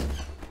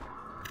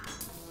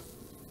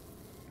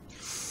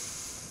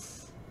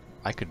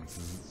 I could...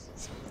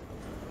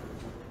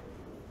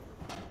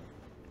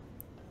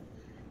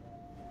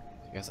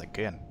 Yes, I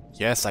can.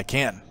 Yes, I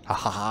can! Ha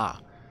ha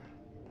ha!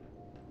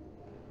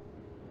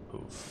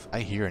 Oof.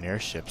 I hear an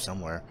airship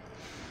somewhere.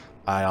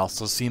 I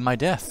also see my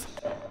death.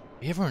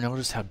 You ever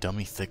notice how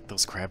dummy thick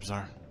those crabs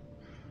are?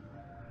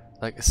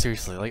 Like,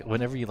 seriously, like,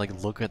 whenever you,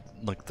 like, look at,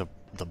 like, the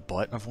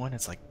butt of one,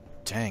 it's like,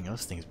 dang,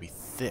 those things be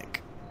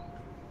thick.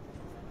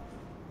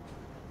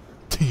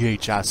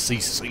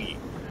 T-H-I-C-C.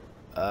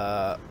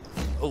 Oh.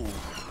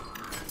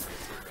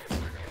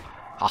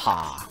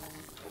 Haha.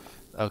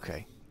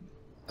 Okay.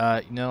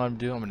 You know what I'm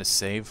doing? I'm gonna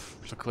save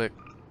real quick.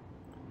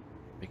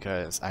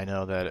 Because I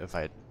know that if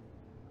I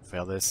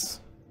fail this,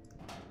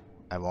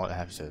 I won't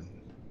have to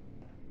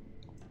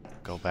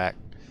go back.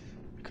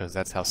 Because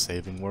that's how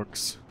saving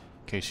works.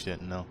 In case you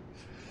didn't know.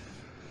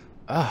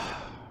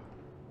 Ah.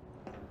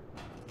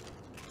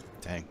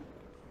 Dang.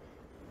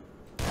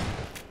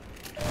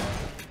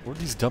 Where are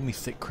these dummy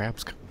thick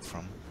crabs coming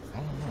from? I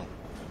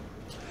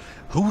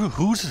don't know.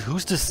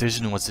 Whose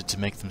decision was it to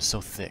make them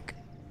so thick?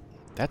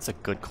 That's a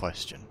good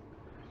question.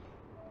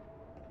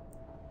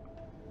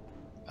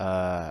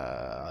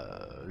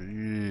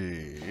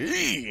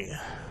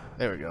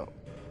 There we go.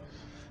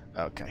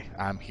 Okay,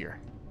 I'm here.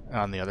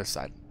 On the other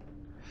side.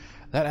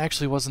 That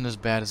actually wasn't as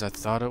bad as I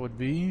thought it would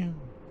be.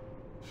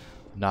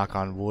 Knock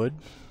on wood.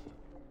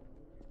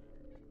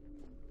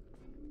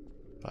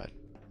 But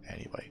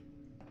anyway.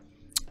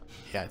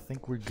 Yeah, I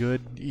think we're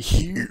good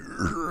here.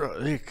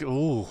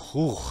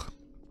 Oh.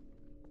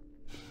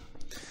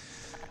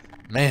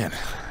 Man.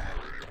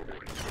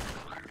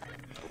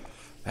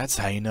 That's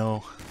how you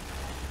know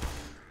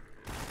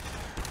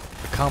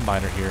the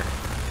Combiner here.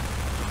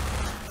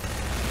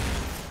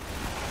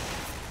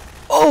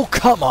 Oh,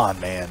 come on,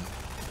 man.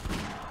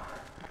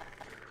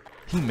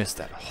 He missed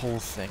that whole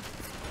thing.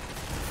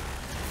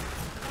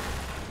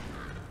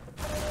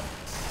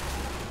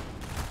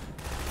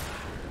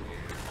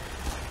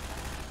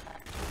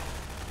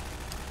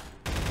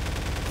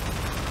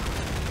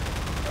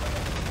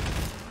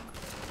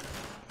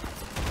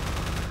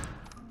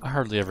 I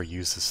hardly ever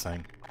use this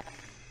thing.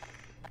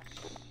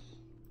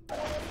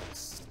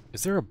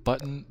 Is there a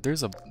button?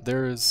 There's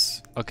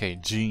okay,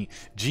 G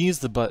is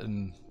the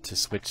button to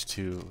switch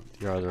to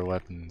your other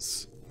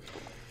weapons.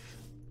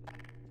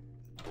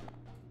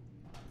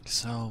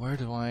 So where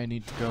do I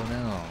need to go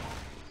now?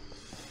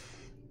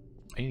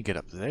 I need to get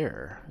up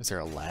there. Is there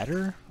a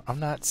ladder I'm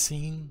not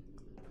seeing?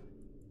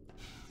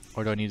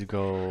 Or do I need to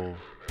go...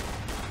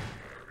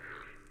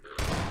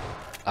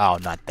 Oh,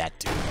 not that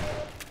dude.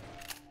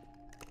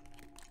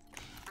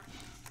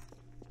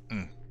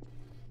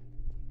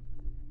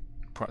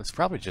 It's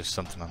probably just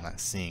something I'm not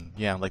seeing.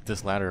 Yeah, like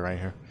this ladder right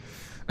here.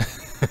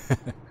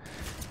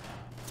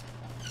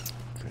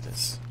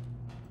 Goodness.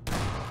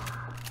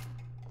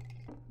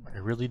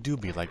 really do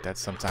be like that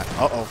sometimes.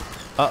 Uh-oh.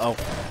 Uh-oh.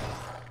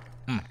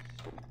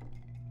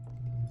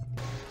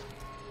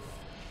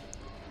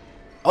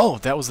 Oh,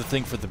 that was the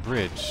thing for the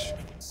bridge.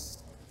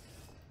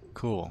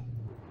 Cool.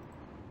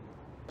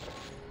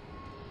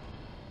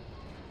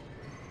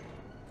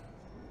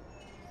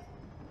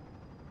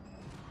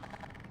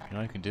 You know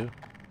what I can do?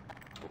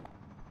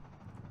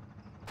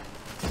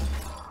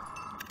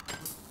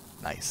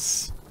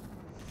 Nice.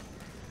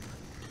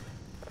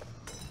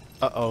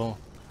 Uh-oh.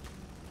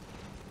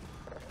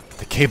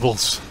 The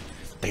cables.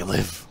 They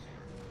live.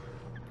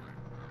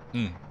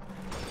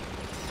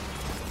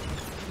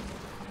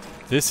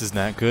 This is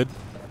not good.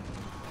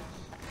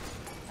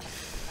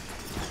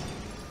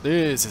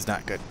 This is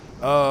not good.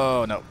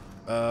 Oh, no.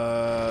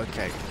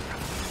 Okay.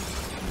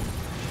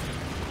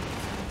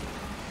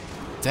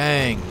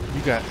 Dang.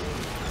 You got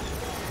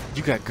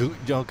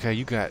okay,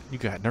 you got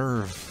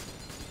nerve.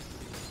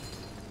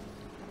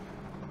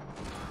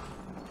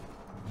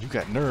 You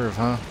got nerve,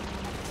 huh?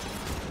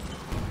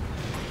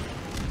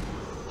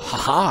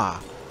 Haha.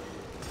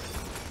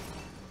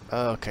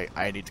 Okay,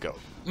 I need to go.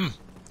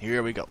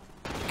 Here we go.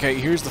 Okay,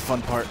 here's the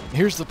fun part.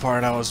 Here's the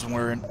part I was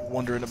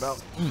wondering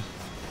about.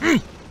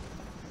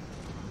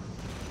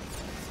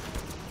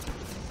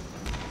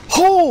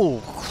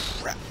 Oh,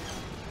 crap.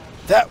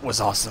 That was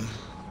awesome.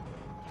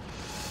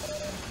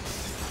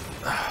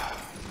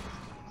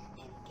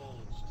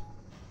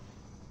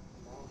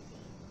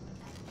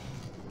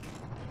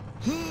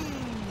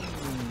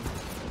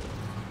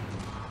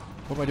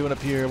 What am I doing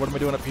up here? What am I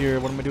doing up here?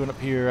 What am I doing up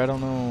here? I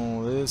don't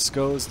know. This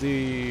goes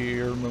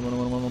the...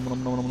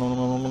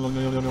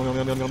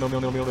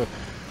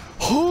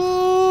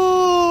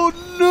 Oh,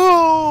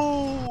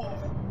 no!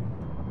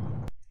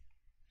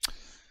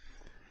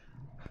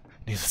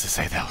 Needless to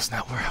say, that was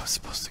not where I was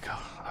supposed to go.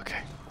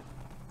 Okay.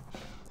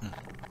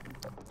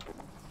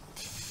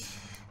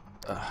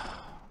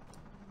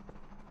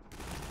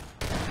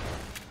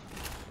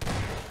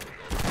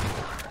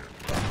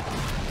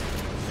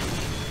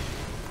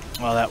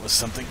 Well, that was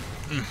something.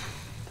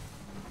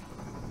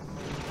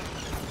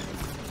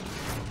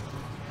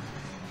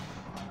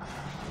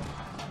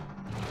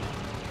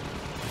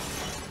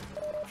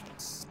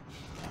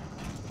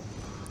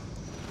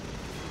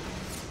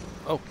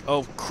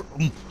 Oh,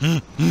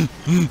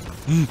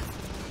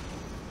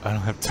 I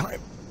don't have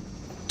time.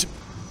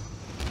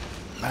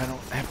 I don't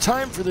have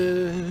time for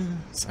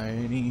this. I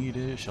need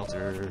a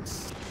shelter.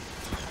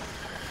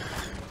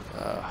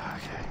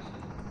 Okay.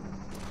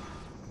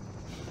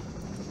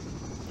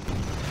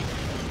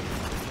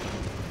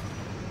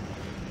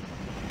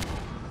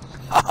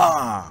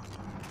 Haha!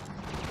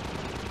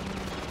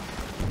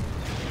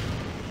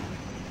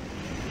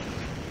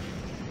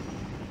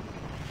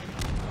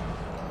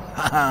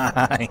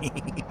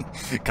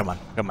 Come on,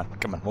 come on,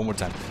 come on. One more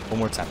time. One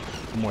more time.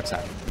 One more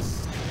time.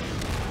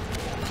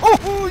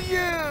 Oh,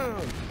 yeah!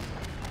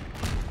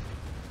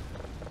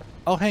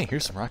 Oh, hey,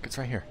 here's some rockets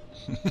right here.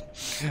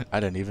 I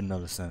didn't even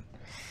notice that.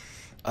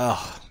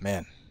 Oh,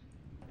 man.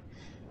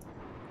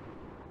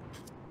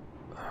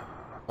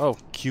 Oh,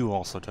 Q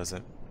also does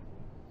it.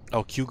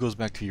 Oh, Q goes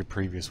back to your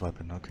previous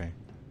weapon. Okay.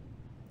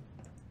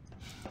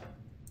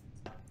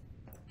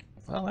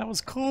 Well, that was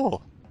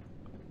cool.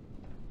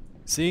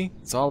 See?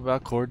 It's all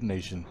about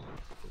coordination.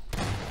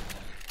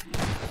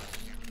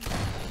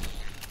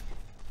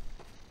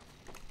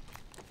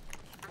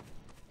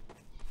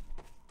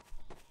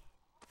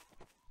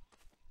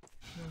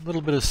 A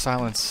little bit of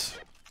silence.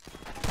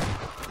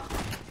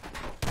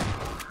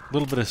 A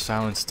little bit of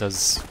silence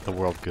does the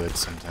world good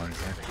sometimes,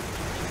 right?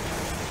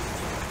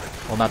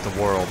 Well, not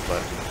the world,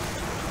 but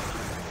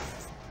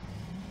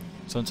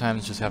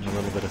sometimes just having a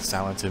little bit of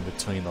silence in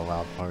between the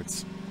loud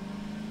parts.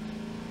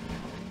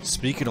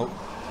 Speaking of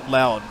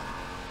loud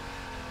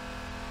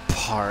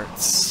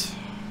parts,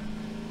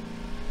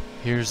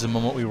 here's the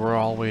moment we were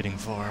all waiting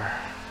for.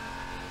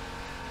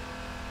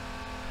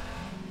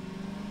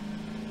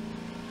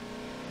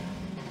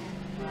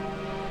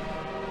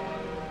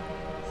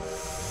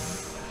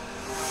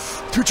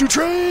 Choo-choo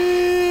train!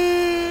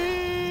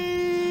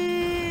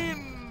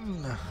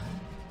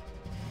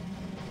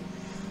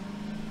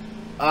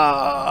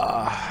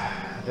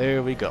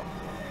 There we go.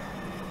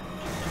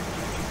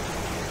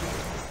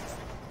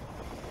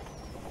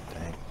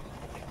 Dang.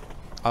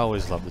 I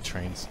always love the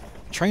trains.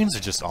 Trains are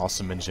just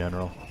awesome in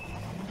general.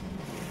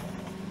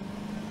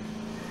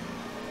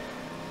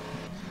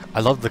 I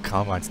love the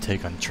Combine's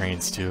take on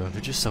trains too.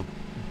 They're just so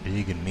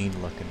big and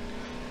mean looking.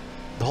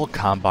 The whole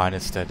Combine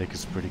aesthetic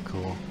is pretty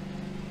cool.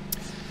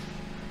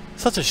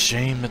 Such a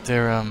shame that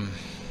they're,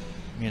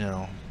 you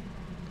know,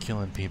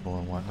 killing people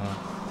and whatnot.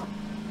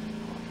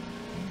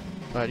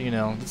 But, you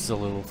know, it's the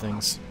little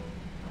things.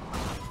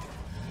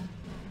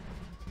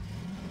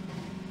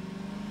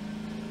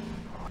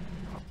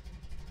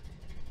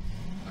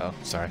 Oh,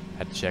 sorry.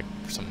 Had to check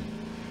for something.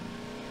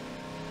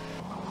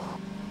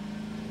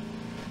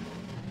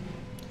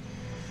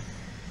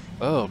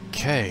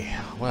 Okay,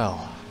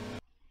 well.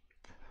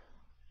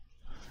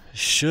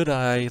 Should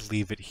I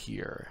leave it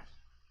here?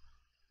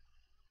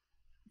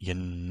 You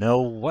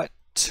know what?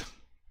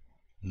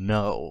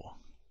 No.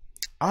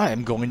 I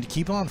am going to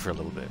keep on for a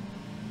little bit.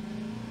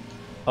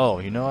 Oh,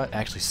 you know what?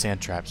 Actually,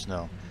 sand traps,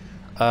 no.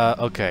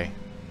 Okay.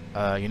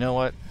 You know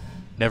what?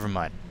 Never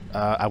mind.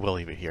 I will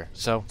leave it here.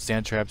 So,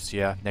 sand traps,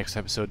 yeah, next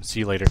episode.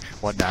 See you later.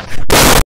 Whatnot.